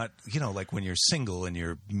to. I'm not. Like when you're single and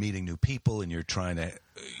you're meeting new people and you're trying to.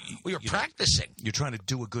 You're practicing. You're trying to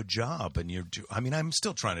do a good job, and I'm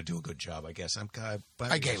still trying to do a good job. I guess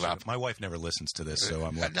I gave up. My wife never listens to this, so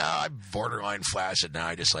I'm like, no, I'm borderline flaccid now.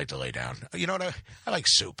 I just like to lay down. You know what? I like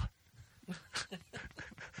soup.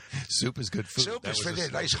 Soup is good food. Soup is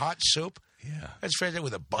fantastic. Nice hot soup. Yeah, that's fantastic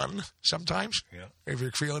with a bun sometimes. Yeah, if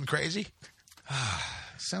you're feeling crazy.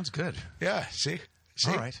 Sounds good. Yeah, see?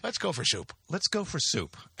 All right. Let's go for soup. Let's go for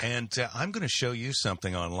soup. And I'm going to show you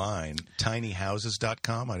something online,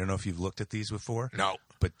 tinyhouses.com. I don't know if you've looked at these before. No.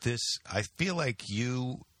 But I feel like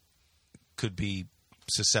you could be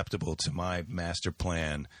susceptible to my master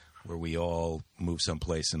plan where we all move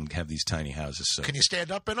someplace and have these tiny houses. So. Can you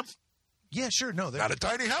stand up in them? Yeah, sure. No, not a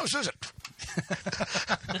tiny house, is it?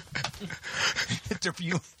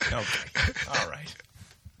 Okay. All right.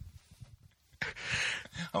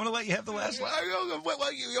 I'm going to let you have the last one.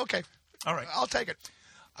 Okay. All right. I'll take it.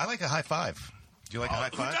 I like a high five. Do you like a high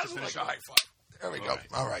five? Who doesn't like a high five? There we go.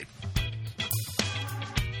 All right.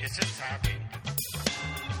 It's just talking.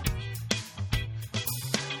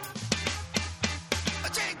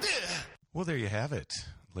 Well, there you have it,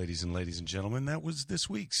 ladies and gentlemen. That was this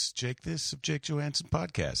week's Jake This of Jake Johansson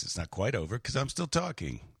podcast. It's not quite over because I'm still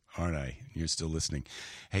talking, aren't I? You're still listening.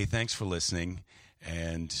 Hey, thanks for listening,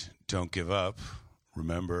 and don't give up.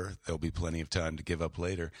 Remember, there'll be plenty of time to give up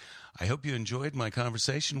later. I hope you enjoyed my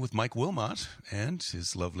conversation with Mike Wilmot and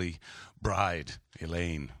his lovely bride,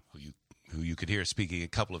 Elaine, who you could hear speaking a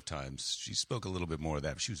couple of times. She spoke a little bit more of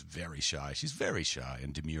that. But she was very shy. She's very shy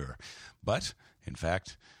and demure. But, in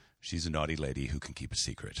fact, she's a naughty lady who can keep a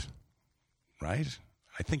secret. Right?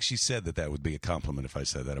 I think she said that would be a compliment if I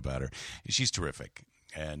said that about her. She's terrific.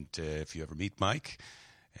 And if you ever meet Mike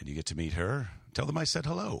and you get to meet her, tell them I said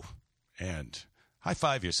hello. And high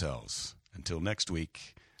five yourselves. Until next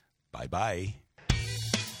week, bye-bye.